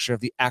infrastructure of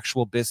the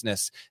actual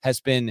business has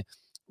been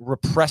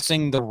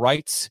repressing the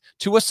rights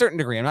to a certain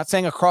degree. I'm not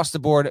saying across the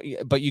board,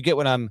 but you get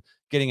what I'm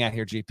getting at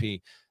here, GP.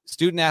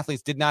 Student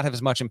athletes did not have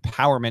as much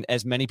empowerment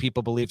as many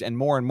people believed, and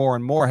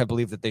more have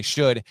believed that they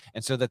should.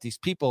 And so that these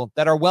people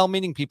that are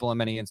well-meaning people in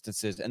many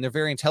instances, and they're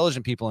very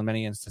intelligent people in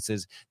many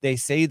instances, they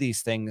say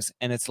these things,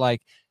 and it's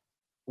like,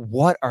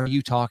 what are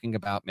you talking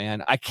about,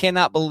 man? I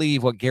cannot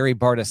believe what Gary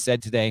Barta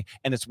said today,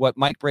 and it's what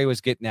Mike Bray was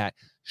getting at.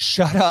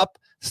 Shut up,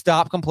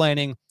 stop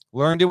complaining,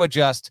 learn to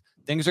adjust.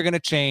 Things are going to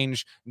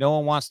change. No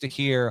one wants to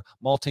hear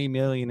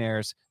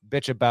multimillionaires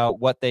bitch about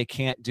what they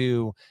can't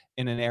do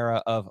in an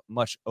era of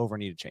much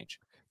over-needed change.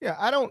 Yeah,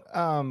 I don't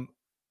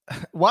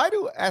why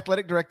do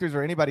athletic directors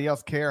or anybody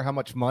else care how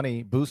much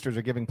money boosters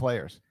are giving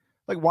players?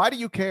 Like, why do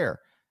you care?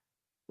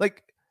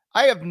 Like,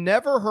 I have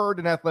never heard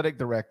an athletic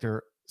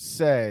director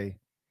say,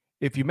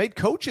 if you made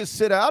coaches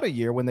sit out a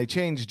year when they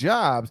change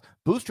jobs,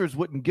 boosters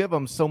wouldn't give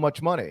them so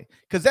much money,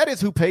 because that is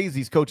who pays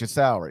these coaches'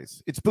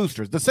 salaries. It's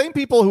boosters. The same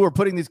people who are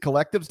putting these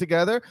collectives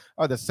together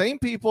are the same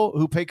people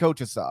who pay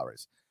coaches'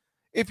 salaries.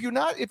 If you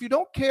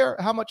don't care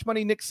how much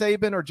money Nick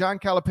Saban or John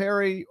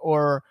Calipari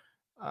or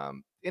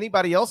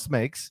anybody else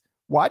makes,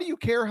 why do you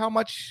care how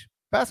much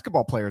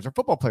basketball players or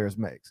football players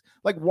makes?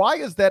 Like, why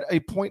is that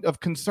a point of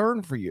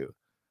concern for you?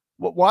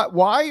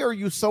 Why are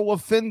you so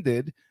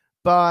offended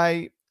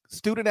by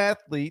student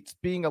athletes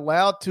being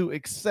allowed to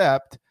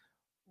accept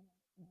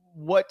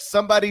what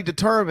somebody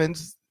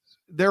determines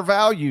their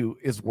value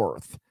is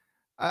worth?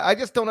 I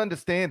just don't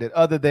understand it,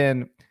 other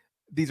than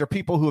these are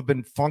people who have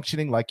been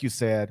functioning, like you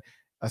said,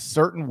 a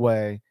certain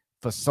way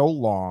for so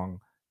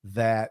long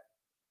that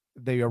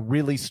they are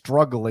really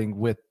struggling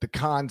with the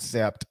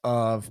concept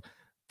of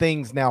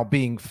things now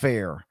being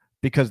fair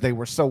because they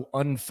were so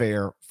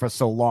unfair for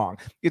so long.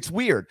 It's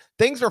weird.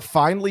 Things are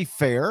finally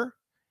fair,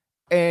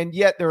 and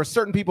yet there are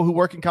certain people who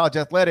work in college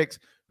athletics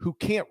who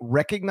can't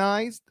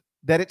recognize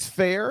that it's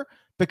fair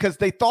because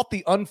they thought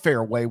the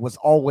unfair way was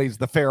always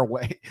the fair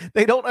way.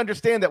 They don't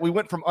understand that we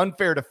went from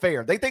unfair to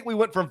fair. They think we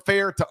went from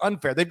fair to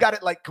unfair. They've got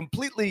it like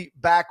completely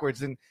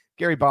backwards. And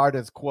Gary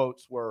Barta's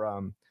quotes were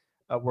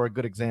a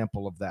good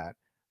example of that.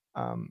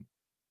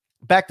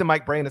 Back to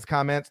Mike Bray and his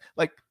comments.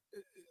 Like,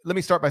 let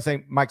me start by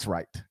saying Mike's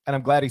right. And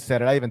I'm glad he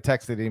said it. I even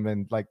texted him,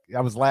 and like,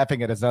 I was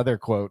laughing at his other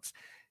quotes.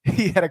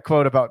 He had a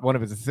quote about one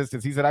of his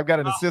assistants. He said, I've got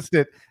an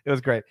assistant. It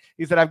was great.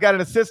 He said, I've got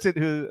an assistant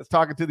who I was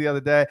talking to the other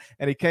day,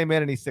 and he came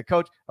in and he said,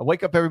 Coach, I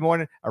wake up every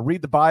morning, I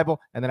read the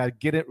Bible, and then I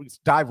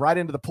dive right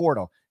into the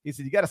portal. He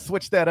said, you got to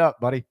switch that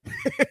up, buddy.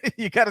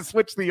 You got to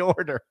switch the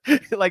order.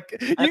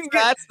 Like,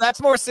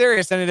 that's more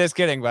serious than it is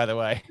kidding, by the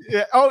way.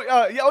 Yeah.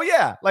 Oh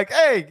yeah. Like,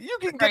 hey, you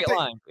can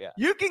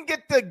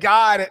get to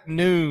God at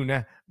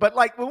noon, but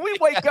like when we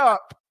wake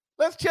up,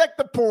 let's check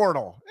the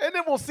portal, and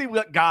then we'll see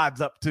what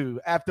God's up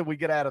to after we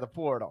get out of the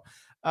portal.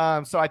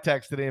 So I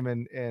texted him,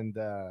 and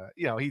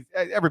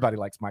everybody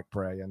likes Mike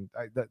Bray, and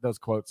those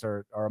quotes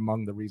are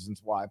among the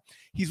reasons why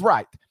he's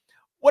right.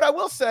 What I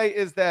will say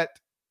is that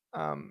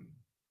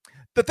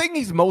the thing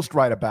he's most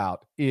right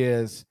about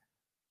is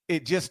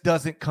it just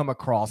doesn't come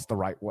across the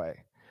right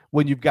way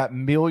when you've got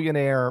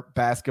millionaire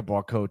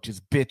basketball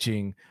coaches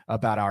bitching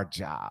about our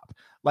job.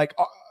 Like,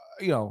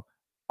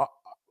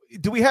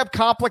 do we have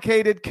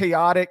complicated,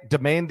 chaotic,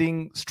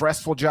 demanding,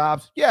 stressful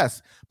jobs?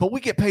 Yes, but we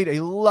get paid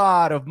a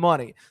lot of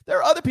money. There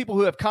are other people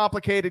who have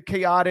complicated,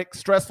 chaotic,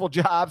 stressful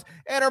jobs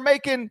and are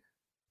making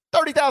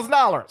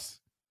 $30,000,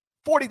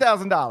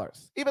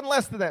 $40,000, even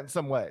less than that in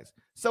some ways.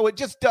 So it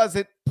just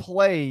doesn't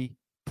play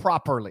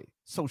properly.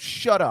 So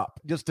shut up.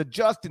 Just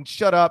adjust and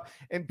shut up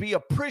and be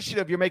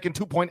appreciative you're making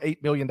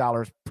 $2.8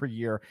 million per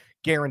year,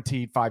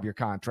 guaranteed 5-year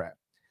contract.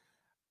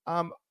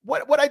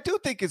 What I do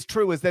think is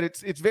true is that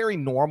it's very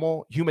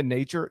normal human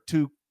nature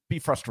to be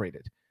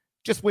frustrated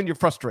just when you're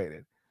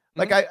frustrated.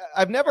 Like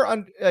I've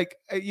never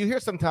you hear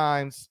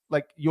sometimes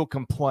like you'll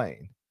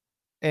complain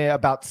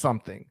about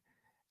something,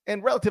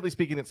 and relatively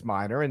speaking, it's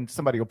minor, and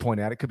somebody will point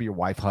out it could be your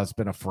wife,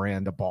 husband, a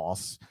friend, a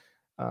boss.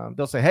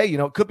 They'll say, hey,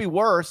 it could be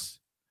worse.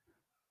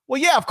 Well,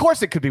 yeah, of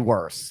course it could be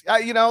worse.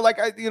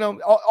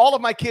 All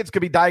of my kids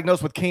could be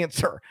diagnosed with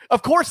cancer.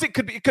 Of course it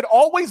could be. It could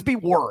always be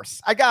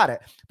worse. I got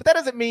it. But that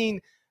doesn't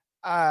mean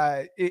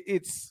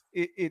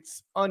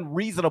it's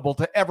unreasonable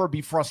to ever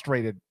be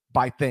frustrated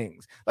by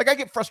things. Like I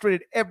get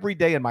frustrated every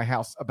day in my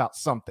house about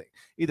something.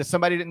 Either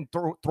somebody didn't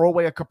throw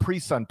away a Capri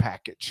Sun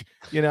package,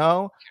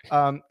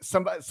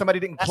 somebody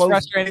didn't close. That's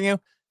frustrating you?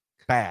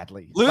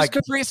 Badly. Loose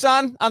Capri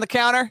Sun on the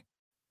counter?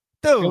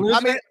 Dude,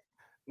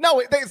 no,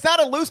 it's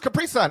not a loose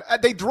Capri Sun.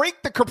 They drink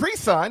the Capri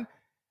Sun,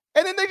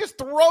 and then they just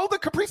throw the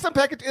Capri Sun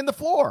package in the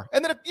floor.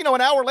 And then,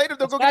 an hour later,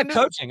 they'll go get bad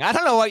coaching. I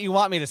don't know what you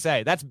want me to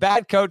say. That's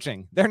bad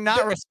coaching. They're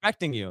not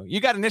respecting you. You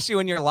got an issue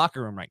in your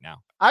locker room right now.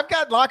 I've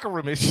got locker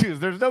room issues.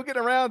 There's no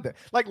getting around it.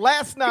 Like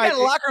last night. You got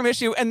a locker room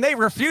issue, and they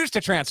refuse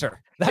to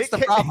transfer. That's the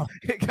problem.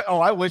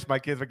 I wish my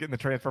kids were getting the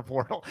transfer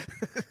portal.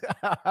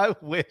 I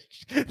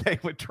wish they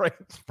would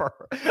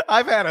transfer.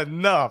 I've had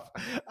enough.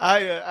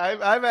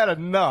 I've had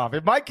enough.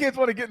 If my kids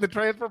want to get in the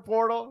transfer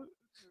portal,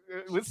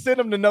 let's send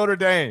them to Notre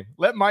Dame.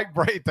 Let Mike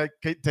Brey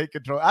take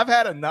control. I've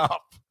had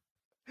enough.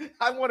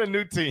 I want a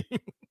new team.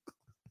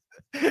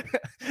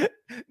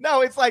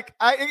 No, it's like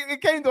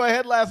it came to a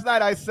head last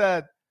night. I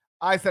said,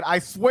 I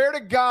swear to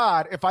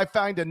God, if I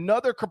find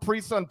another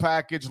Capri Sun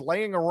package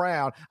laying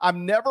around,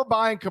 I'm never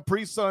buying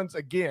Capri Suns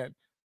again.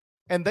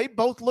 And they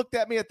both looked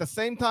at me at the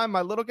same time,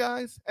 my little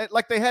guys,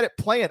 like they had it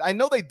planned. I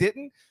know they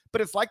didn't, but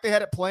it's like they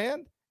had it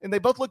planned. And they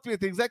both looked at me at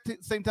the exact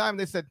same time. And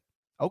they said,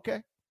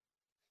 okay.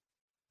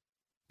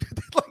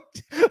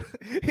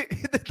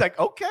 like,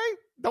 okay,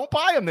 don't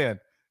buy them then.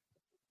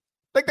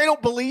 Like they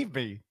don't believe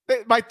me.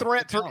 My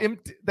threats are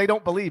empty. They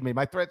don't believe me.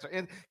 My threats are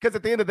in because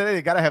at the end of the day,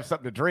 they got to have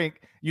something to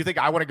drink. You think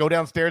I want to go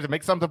downstairs and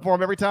make something for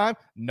them every time?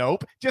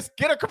 Nope. Just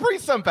get a Capri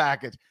Sun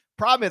package.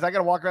 Problem is, I got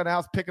to walk around the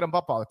house picking them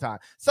up all the time.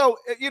 So,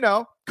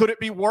 could it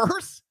be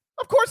worse?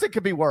 Of course it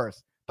could be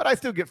worse. But I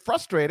still get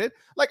frustrated.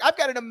 Like I've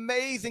got an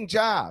amazing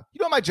job. You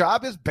know what my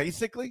job is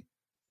basically?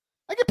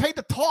 I get paid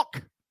to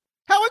talk.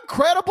 How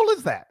incredible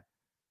is that?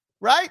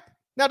 Right?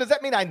 Now, does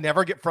that mean I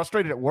never get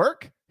frustrated at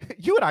work?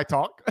 You and I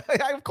talk.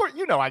 Of course,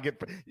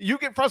 you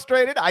get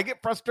frustrated. I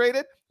get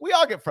frustrated. We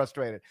all get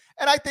frustrated.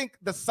 And I think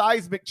the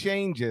seismic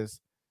changes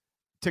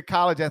to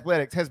college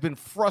athletics has been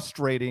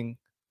frustrating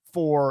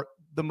for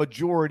the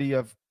majority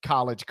of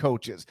college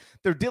coaches.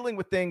 They're dealing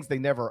with things they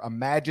never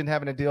imagined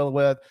having to deal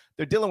with.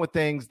 They're dealing with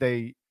things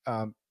they,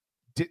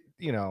 they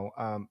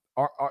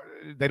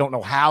don't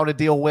know how to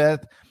deal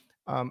with.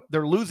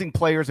 They're losing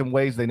players in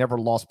ways they never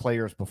lost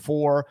players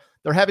before.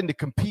 They're having to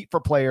compete for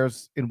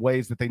players in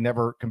ways that they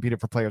never competed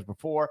for players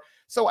before.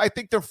 So I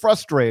think they're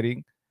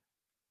frustrated,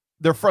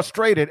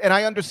 and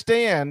I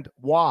understand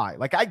why.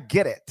 Like, I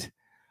get it.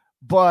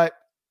 But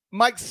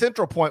Mike's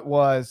central point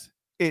was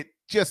it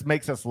just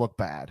makes us look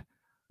bad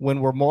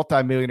when we're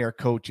multimillionaire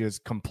coaches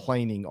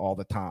complaining all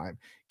the time,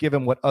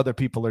 given what other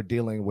people are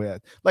dealing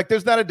with. Like,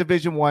 there's not a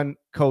Division I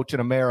coach in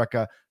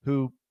America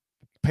who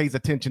pays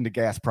attention to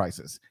gas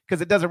prices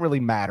because it doesn't really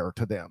matter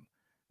to them.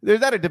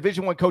 There's not a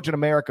Division I coach in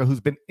America who's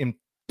been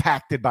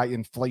impacted by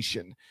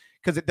inflation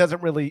because it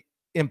doesn't really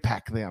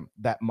impact them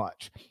that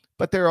much.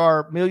 But there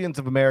are millions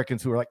of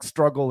Americans who are like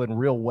struggle in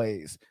real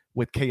ways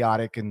with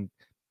chaotic and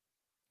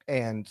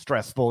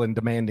stressful and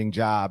demanding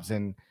jobs.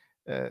 And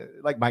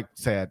like Mike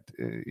said,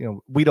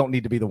 we don't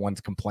need to be the ones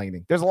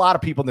complaining. There's a lot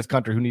of people in this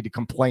country who need to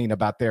complain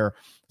about their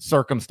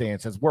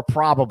circumstances. We're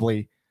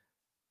probably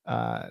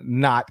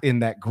not in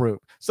that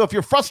group. So if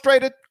you're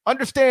frustrated,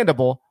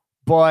 understandable,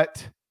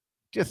 but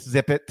just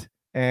zip it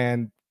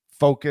and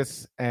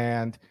focus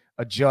and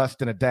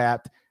adjust and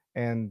adapt.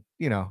 And,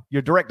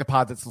 your direct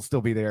deposits will still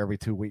be there every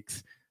 2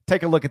 weeks.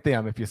 Take a look at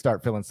them if you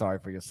start feeling sorry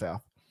for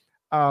yourself.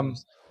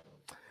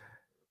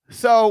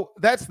 So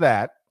that's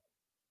that.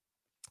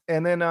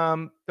 And then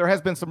there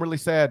has been some really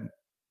sad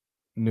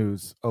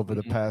news over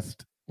the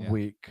past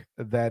week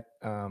that,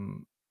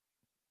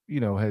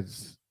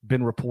 has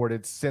been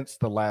reported since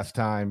the last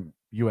time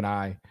you and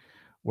I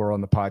were on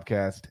the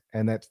podcast.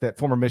 And that's that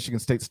former Michigan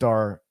State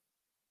star,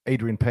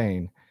 Adrian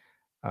Payne,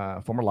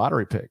 former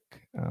lottery pick,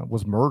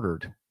 was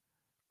murdered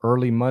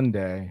early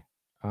Monday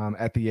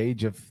at the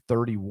age of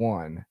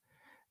 31.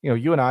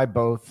 You and I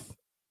both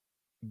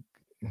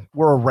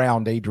were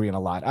around Adrian a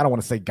lot. I don't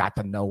want to say got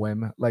to know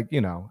him. Like,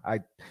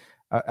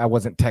 I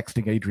wasn't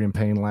texting Adrian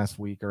Payne last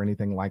week or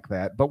anything like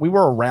that, but we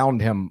were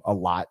around him a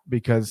lot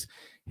because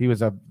he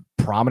was a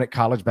prominent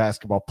college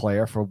basketball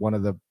player for one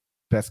of the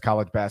best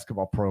college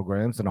basketball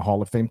programs and a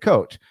Hall of Fame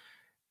coach.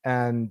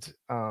 And,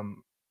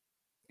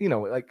 he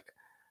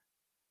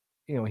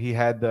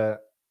had the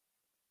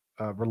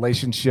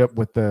relationship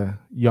with the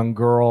young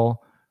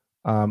girl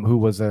who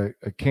was a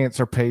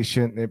cancer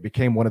patient. It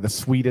became one of the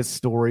sweetest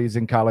stories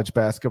in college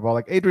basketball.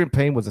 Like Adrian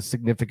Payne was a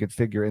significant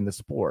figure in the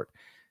sport.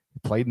 He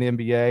played in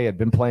the NBA, had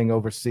been playing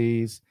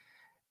overseas.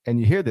 And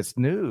you hear this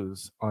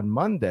news on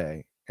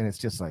Monday, and it's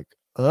just like,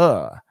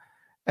 ugh.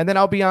 And then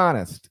I'll be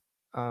honest,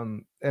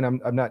 and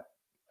I'm not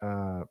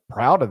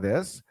proud of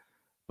this,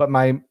 but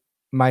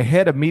my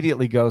head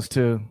immediately goes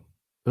to,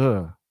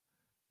 ugh,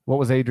 what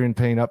was Adrian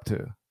Payne up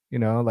to? You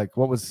know, like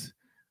what was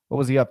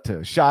he up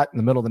to? Shot in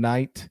the middle of the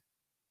night?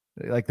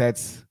 Like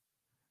that's,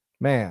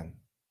 man,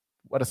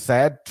 what a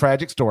sad,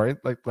 tragic story.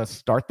 Like, let's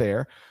start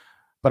there.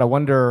 But I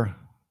wonder,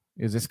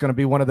 is this going to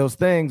be one of those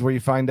things where you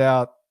find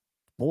out,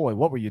 boy,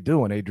 what were you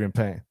doing, Adrian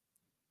Payne?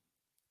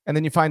 And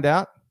then you find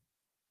out,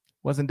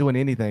 wasn't doing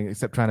anything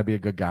except trying to be a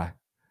good guy.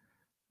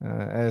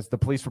 As the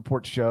police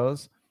report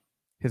shows,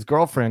 his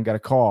girlfriend got a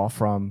call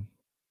from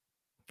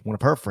one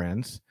of her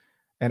friends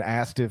and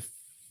asked if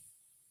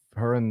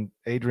her and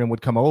Adrian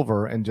would come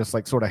over and just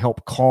like sort of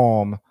help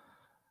calm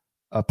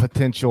a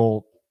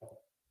potential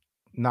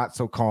not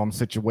so calm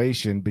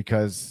situation,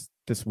 because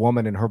this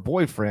woman and her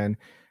boyfriend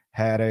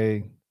had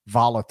a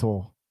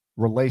volatile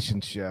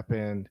relationship.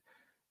 And,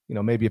 you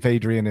know, maybe if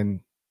Adrian and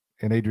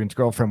Adrian's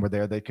girlfriend were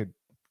there, they could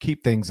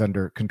keep things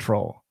under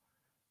control.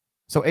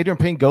 So Adrian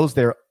Payne goes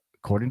there,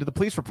 according to the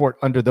police report,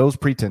 under those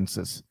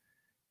pretenses.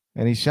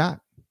 And he's shot.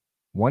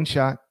 One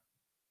shot.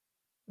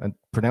 And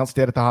pronounced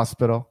dead at the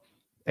hospital.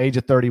 Age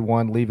of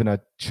 31, leaving a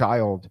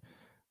child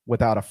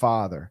without a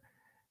father.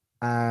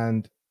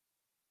 And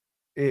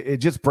it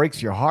just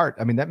breaks your heart.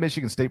 I mean, that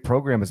Michigan State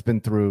program has been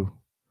through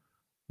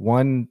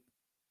one,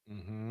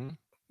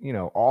 you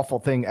know, awful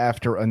thing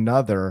after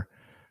another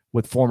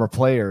with former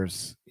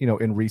players, you know,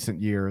 in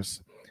recent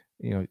years.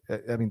 You know,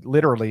 I mean,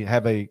 literally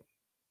have a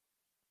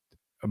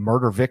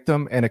murder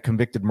victim and a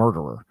convicted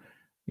murderer,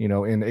 you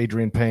know, in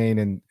Adrian Payne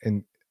and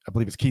I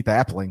believe it's Keith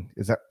Appling.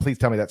 Is that, please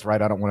tell me that's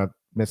right. I don't want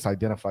to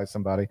misidentify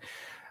somebody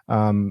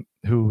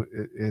who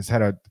has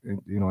had a,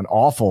 you know, an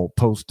awful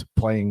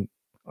post-playing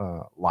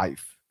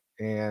life.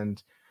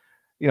 And,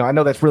 you know, I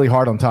know that's really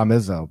hard on Tom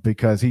Izzo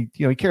because he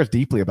cares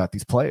deeply about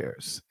these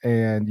players,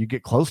 and you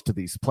get close to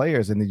these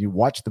players and then you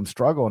watch them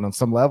struggle. And on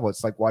some level,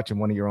 it's like watching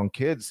one of your own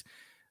kids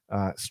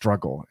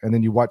struggle. And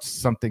then you watch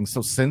something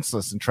so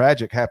senseless and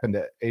tragic happen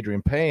to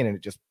Adrian Payne,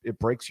 and it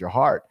breaks your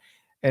heart.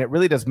 And it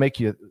really does make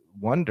you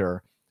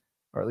wonder,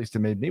 or at least it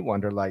made me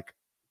wonder, like,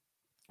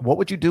 what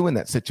would you do in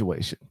that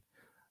situation?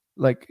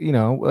 Like, you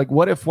know, like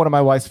what if one of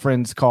my wife's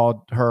friends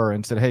called her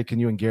and said, hey, can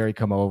you and Gary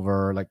come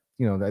over? Like,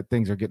 you know, that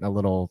things are getting a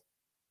little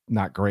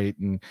not great,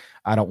 and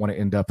I don't want to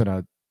end up in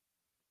a,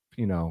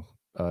 you know,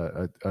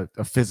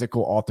 a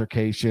physical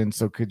altercation.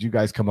 So could you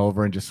guys come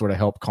over and just sort of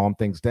help calm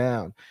things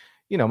down?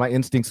 You know, my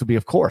instincts would be,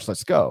 of course,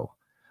 let's go.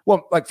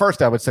 Well, like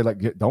first I would say, like,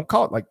 don't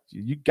call it. Like,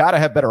 you got to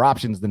have better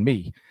options than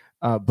me.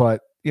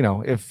 But, you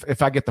know,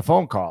 if I get the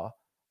phone call,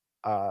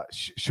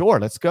 sure,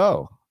 let's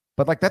go.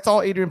 But like, that's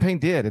all Adrian Payne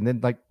did. And then,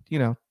 like, you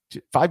know,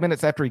 5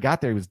 minutes after he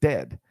got there, he was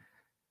dead.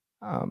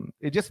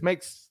 It just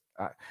makes,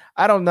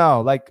 I don't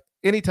know, like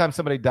anytime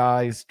somebody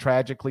dies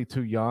tragically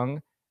too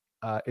young,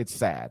 it's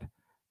sad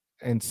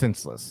and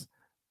senseless.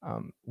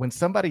 When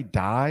somebody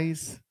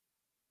dies,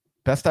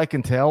 best I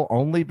can tell,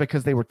 only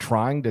because they were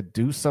trying to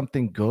do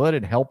something good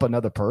and help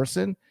another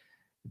person,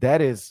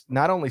 that is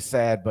not only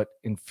sad, but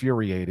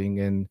infuriating.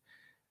 And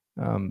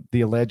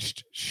the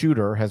alleged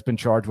shooter has been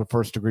charged with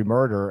first-degree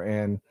murder.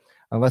 And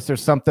unless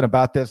there's something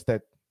about this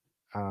that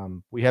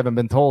we haven't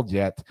been told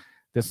yet,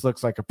 this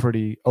looks like a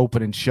pretty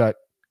open and shut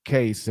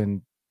case.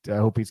 And I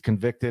hope he's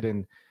convicted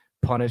and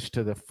punished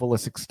to the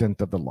fullest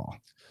extent of the law.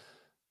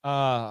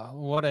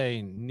 What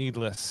a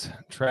needless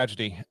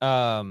tragedy.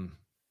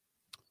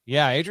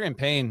 Yeah, Adrian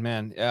Payne,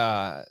 man.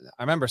 I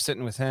remember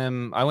sitting with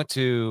him. I went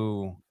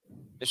to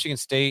Michigan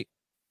State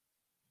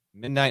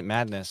Midnight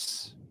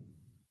Madness.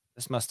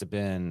 This must have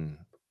been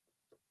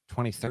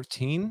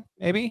 2013,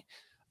 maybe.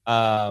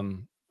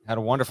 Had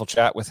a wonderful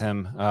chat with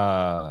him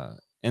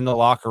in the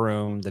locker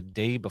room the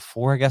day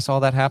before, I guess,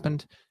 all that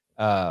happened.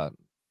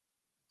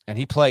 And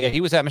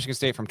he was at Michigan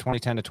State from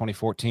 2010 to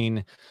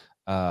 2014.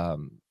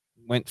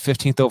 Went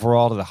 15th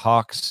overall to the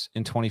Hawks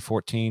in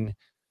 2014.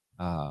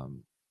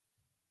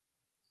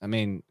 I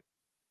mean,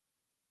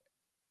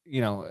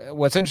 you know,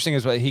 what's interesting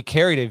is he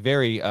carried a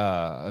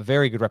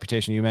very good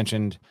reputation. You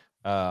mentioned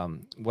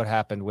what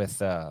happened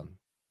with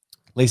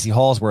Lacey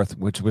Hallsworth,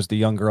 which was the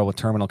young girl with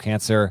terminal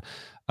cancer.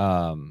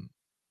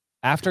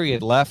 After he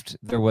had left,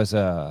 there was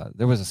a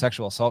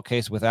sexual assault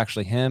case with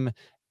actually him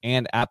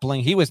and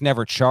Appling. He was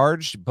never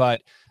charged,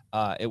 but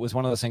it was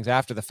one of those things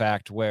after the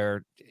fact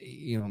where,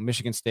 you know,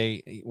 Michigan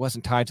State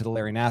wasn't tied to the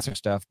Larry Nassar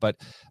stuff, but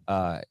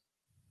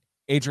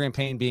Adrian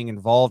Payne being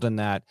involved in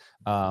that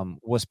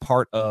was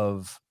part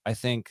of, I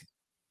think,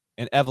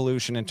 an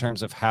evolution in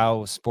terms of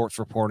how sports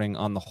reporting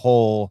on the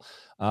whole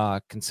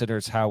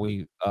considers how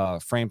we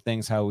frame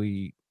things, how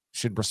we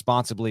should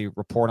responsibly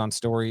report on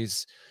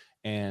stories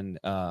and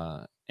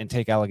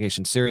take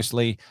allegations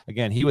seriously.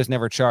 Again, he was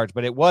never charged,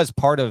 but it was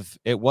part of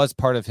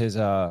his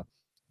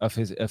of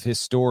his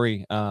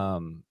story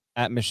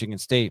at Michigan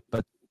State,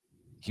 but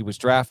he was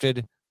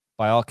drafted,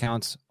 by all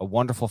accounts, a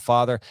wonderful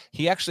father.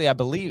 He actually, I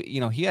believe,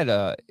 he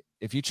had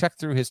if you check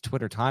through his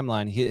Twitter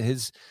timeline,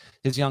 his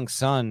young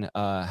son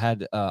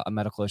had a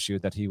medical issue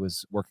that he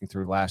was working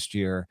through last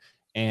year.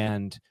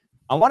 And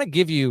I want to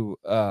give you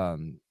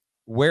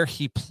where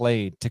he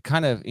played to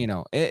kind of,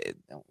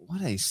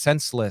 what a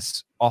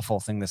senseless, awful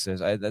thing this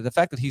is. The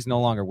fact that he's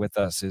no longer with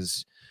us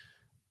is,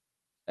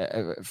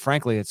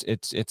 frankly,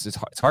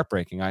 it's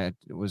heartbreaking. I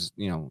was,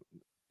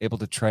 able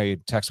to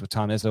trade text with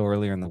Tom Izzo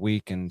earlier in the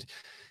week, and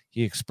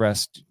he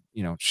expressed,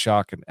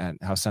 shock at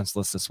how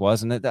senseless this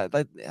was. And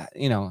I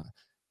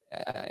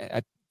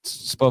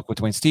spoke with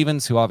Dwayne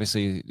Stevens, who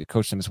obviously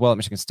coached him as well at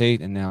Michigan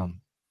State, and now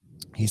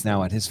he's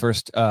at his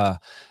first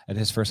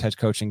head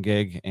coaching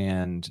gig.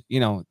 And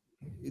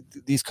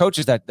these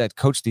coaches that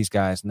coach these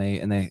guys and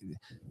they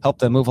help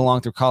them move along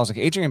through college. Like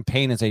Adrian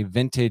Payne is a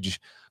vintage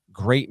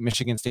great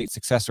Michigan State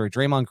success story.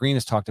 Draymond Green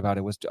has talked about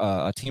it. Was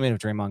a teammate of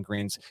Draymond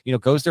Green's.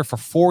 Goes there for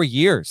 4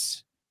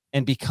 years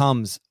and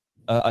becomes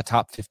a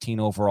top 15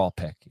 overall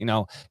pick.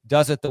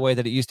 Does it the way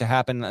that it used to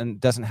happen and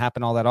doesn't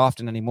happen all that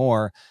often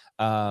anymore.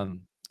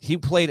 He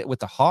played it with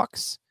the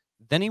Hawks.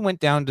 Then he went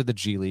down to the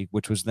G League,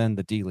 which was then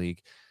the D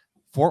League,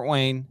 Fort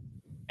Wayne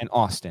and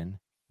Austin.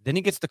 Then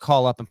he gets the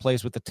call up and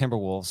plays with the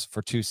Timberwolves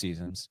for 2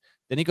 seasons.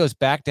 Then he goes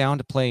back down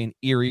to play in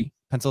Erie,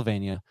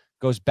 Pennsylvania,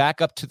 goes back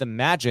up to the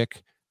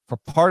Magic for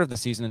part of the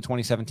season in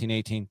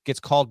 2017-18, gets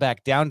called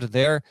back down to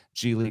their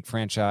G League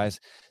franchise.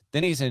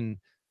 Then he's in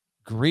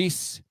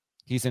Greece.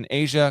 He's in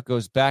Asia,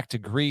 goes back to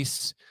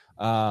Greece,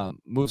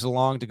 moves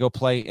along to go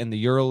play in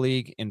the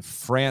EuroLeague in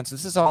France.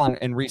 This is all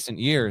in recent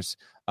years.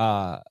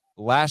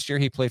 Last year,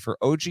 he played for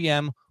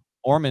OGM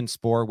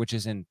Ormanspor, which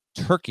is in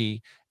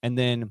Turkey, and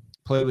then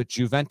played with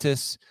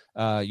Juventus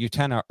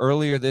Utena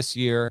earlier this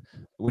year,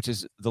 which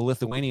is the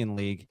Lithuanian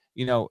league.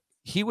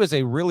 He was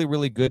a really,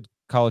 really good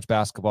college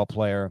basketball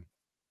player,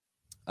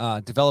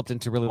 developed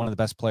into really one of the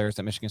best players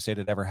that Michigan State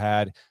had ever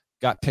had.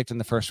 Got picked in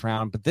the first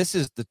round, but this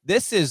is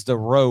the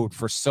road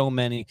for so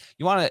many.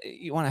 You want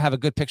to have a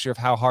good picture of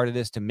how hard it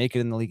is to make it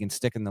in the league and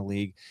stick in the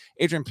league.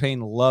 Adrian Payne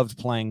loved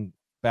playing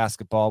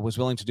basketball, was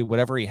willing to do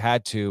whatever he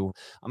had to.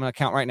 I'm going to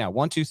count right now.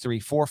 1, 2,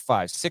 3, 4,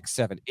 5, 6,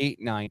 7, 8,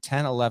 9,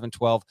 10, 11,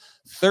 12,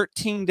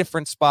 13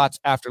 different spots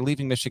after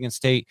leaving Michigan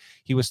State.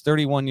 He was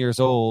 31 years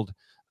old.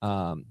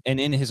 And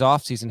in his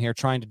offseason here,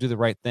 trying to do the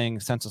right thing,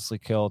 senselessly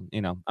killed.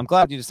 I'm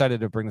glad you decided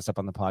to bring this up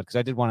on the pod, because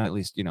I did want to at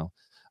least,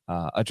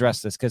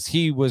 address this, because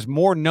he was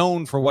more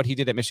known for what he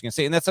did at Michigan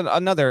State. And that's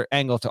another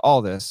angle to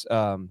all this,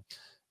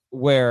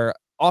 where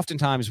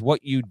oftentimes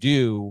what you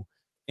do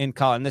in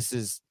college, and this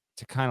is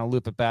to kind of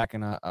loop it back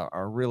in a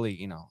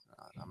really, I'm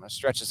going to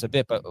stretch this a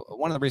bit, but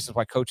one of the reasons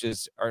why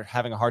coaches are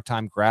having a hard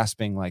time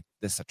grasping like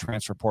this, a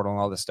transfer portal and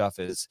all this stuff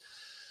is,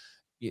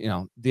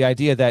 the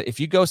idea that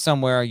if you go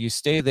somewhere, you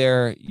stay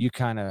there, you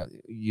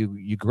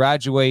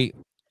graduate,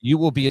 you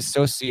will be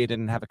associated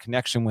and have a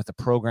connection with the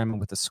program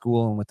and with the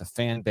school and with the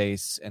fan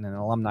base and an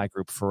alumni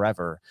group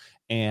forever.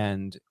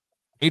 And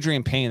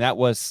Adrian Payne, that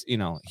was,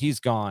 he's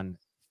gone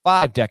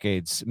 5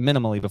 decades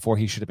minimally before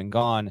he should have been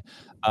gone.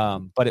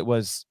 But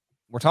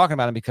we're talking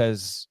about him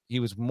because he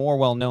was more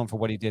well known for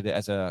what he did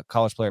as a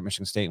college player at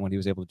Michigan State and what he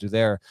was able to do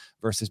there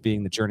versus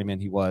being the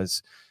journeyman he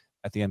was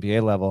at the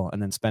NBA level,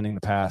 and then spending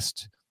the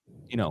past,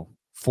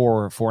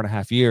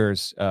 4.5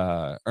 years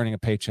earning a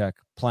paycheck,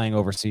 playing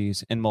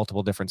overseas in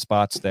multiple different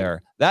spots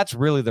there. That's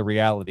really the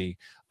reality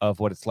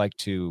of what it's like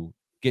to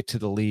get to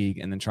the league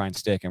and then try and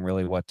stick, and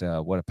really what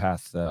a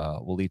path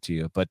will lead to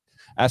you. But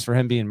as for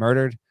him being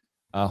murdered,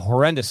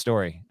 horrendous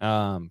story,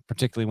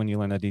 particularly when you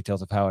learn the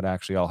details of how it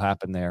actually all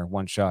happened there.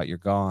 One shot, you're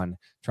gone,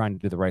 trying to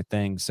do the right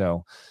thing.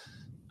 So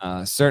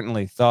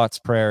certainly thoughts,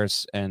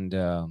 prayers, and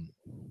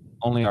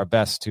only our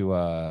best to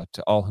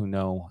all who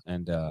know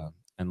and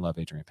love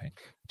Adrian Payne.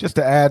 Just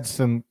to add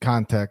some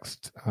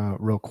context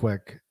real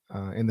quick,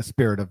 in the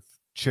spirit of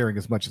sharing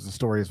as much of the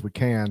story as we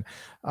can,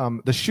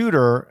 the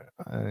shooter,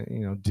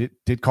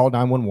 did call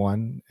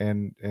 911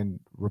 and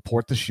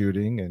report the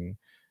shooting, and,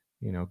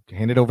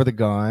 handed over the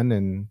gun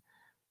and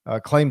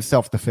claimed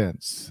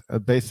self-defense,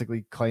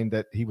 basically claimed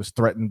that he was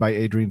threatened by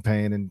Adrian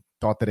Payne and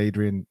thought that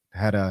Adrian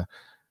had a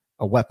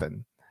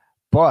weapon.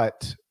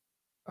 But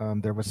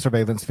there was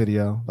surveillance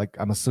video, like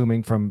I'm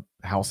assuming from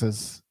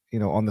houses,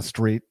 on the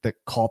street, that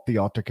caught the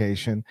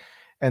altercation.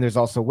 And there's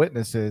also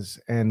witnesses,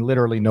 and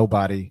literally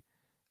nobody,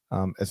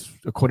 as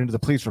according to the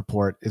police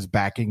report, is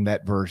backing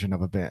that version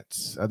of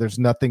events. There's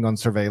nothing on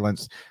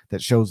surveillance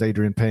that shows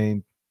Adrian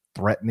Payne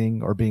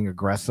threatening or being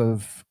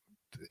aggressive.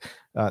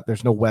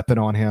 There's no weapon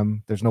on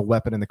him. There's no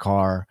weapon in the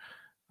car.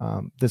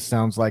 This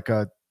sounds like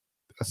a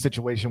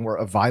situation where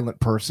a violent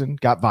person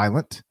got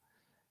violent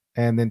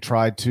and then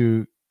tried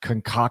to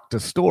concoct a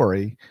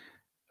story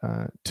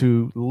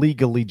to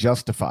legally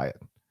justify it.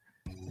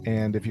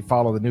 And if you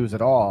follow the news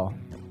at all,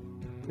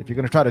 if you're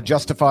going to try to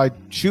justify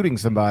shooting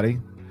somebody,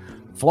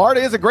 Florida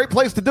is a great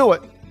place to do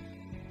it.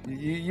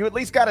 You at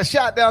least got a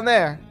shot down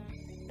there.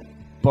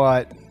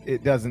 But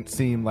it doesn't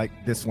seem like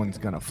this one's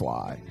going to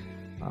fly.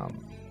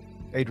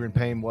 Adrian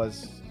Payne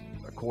was,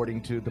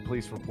 according to the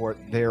police report,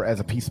 there as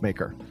a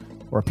peacemaker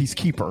or a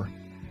peacekeeper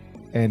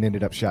and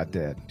ended up shot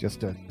dead.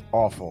 Just an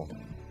awful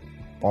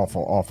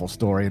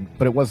story.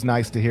 But it was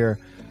nice to hear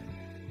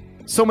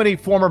so many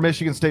former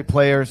Michigan State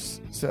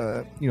players,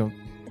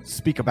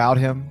 speak about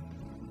him.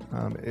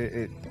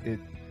 It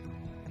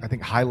I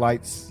think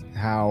highlights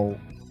how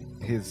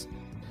his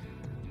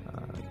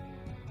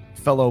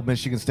fellow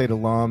Michigan State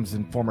alums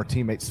and former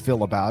teammates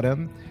feel about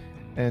him.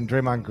 And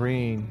Draymond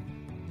Green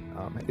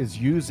is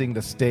using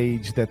the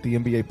stage that the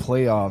NBA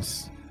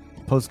playoffs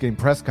post-game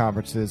press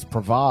conferences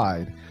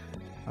provide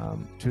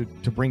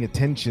to bring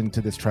attention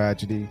to this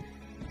tragedy,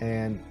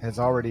 and has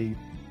already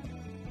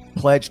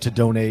pledged to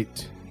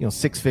donate,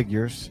 six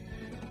figures,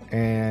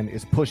 and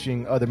is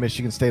pushing other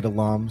Michigan State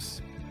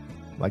alums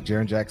like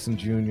Jaren Jackson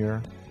Jr.,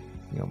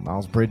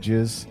 Miles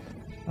Bridges,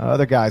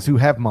 other guys who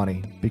have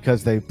money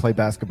because they play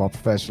basketball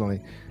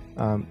professionally,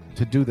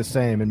 to do the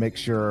same and make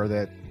sure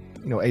that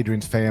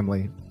Adrian's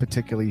family,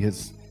 particularly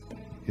his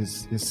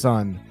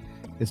son,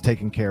 is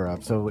taken care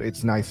of. So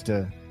it's nice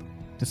to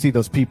see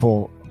those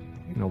people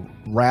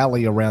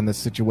rally around this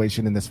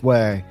situation in this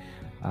way.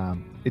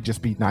 It'd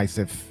just be nice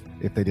if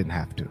they didn't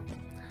have to.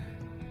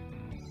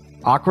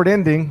 Awkward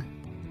ending.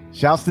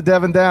 Shouts to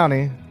Devin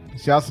Downey.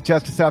 Shouts to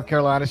Chester, South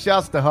Carolina.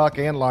 Shouts to Huck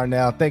and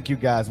Larnell. Thank you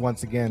guys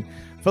once again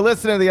for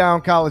listening to the Eye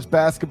on College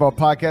Basketball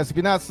Podcast. If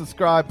you're not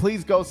subscribed,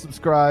 please go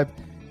subscribe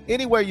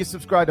anywhere you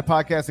subscribe to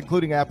podcasts,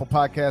 including Apple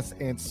Podcasts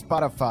and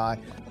Spotify.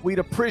 We'd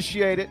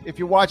appreciate it. If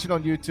you're watching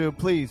on YouTube,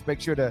 please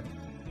make sure to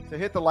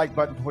hit the like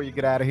button before you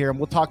get out of here. And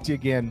we'll talk to you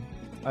again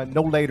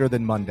no later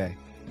than Monday.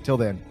 Till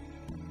then,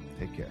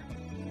 take care.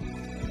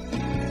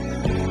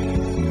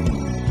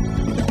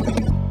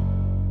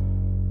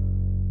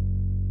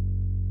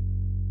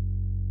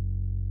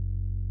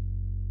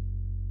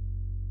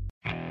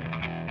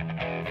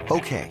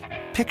 Okay,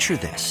 picture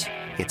this.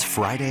 It's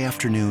Friday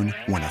afternoon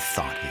when a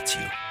thought hits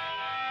you.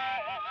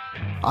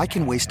 I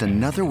can waste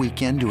another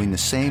weekend doing the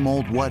same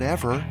old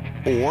whatever,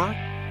 or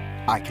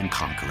I can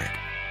conquer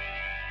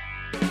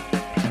it.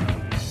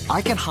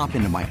 I can hop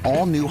into my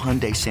all-new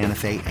Hyundai Santa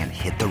Fe and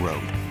hit the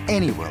road.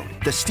 Any road.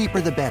 The steeper,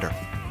 the better.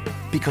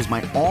 Because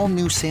my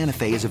all-new Santa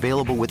Fe is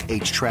available with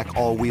H-Track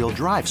all-wheel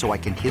drive, so I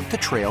can hit the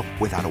trail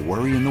without a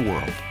worry in the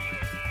world.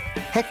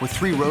 Heck, with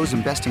 3 rows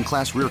and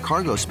best-in-class rear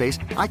cargo space,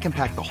 I can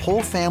pack the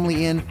whole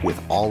family in with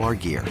all our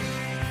gear.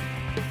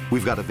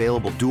 We've got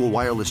available dual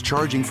wireless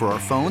charging for our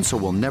phones, so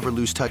we'll never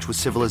lose touch with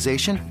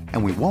civilization,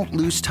 and we won't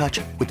lose touch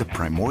with the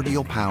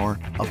primordial power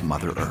of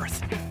Mother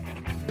Earth.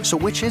 So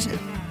which is it?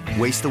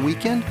 Waste the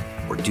weekend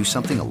or do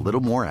something a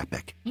little more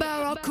epic?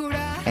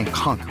 And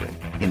conquer it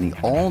in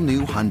the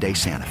all-new Hyundai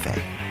Santa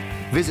Fe.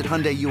 Visit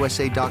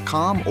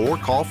HyundaiUSA.com or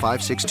call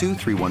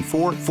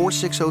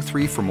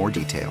 562-314-4603 for more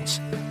details.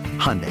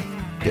 Hyundai,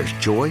 there's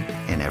joy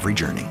in every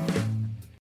journey.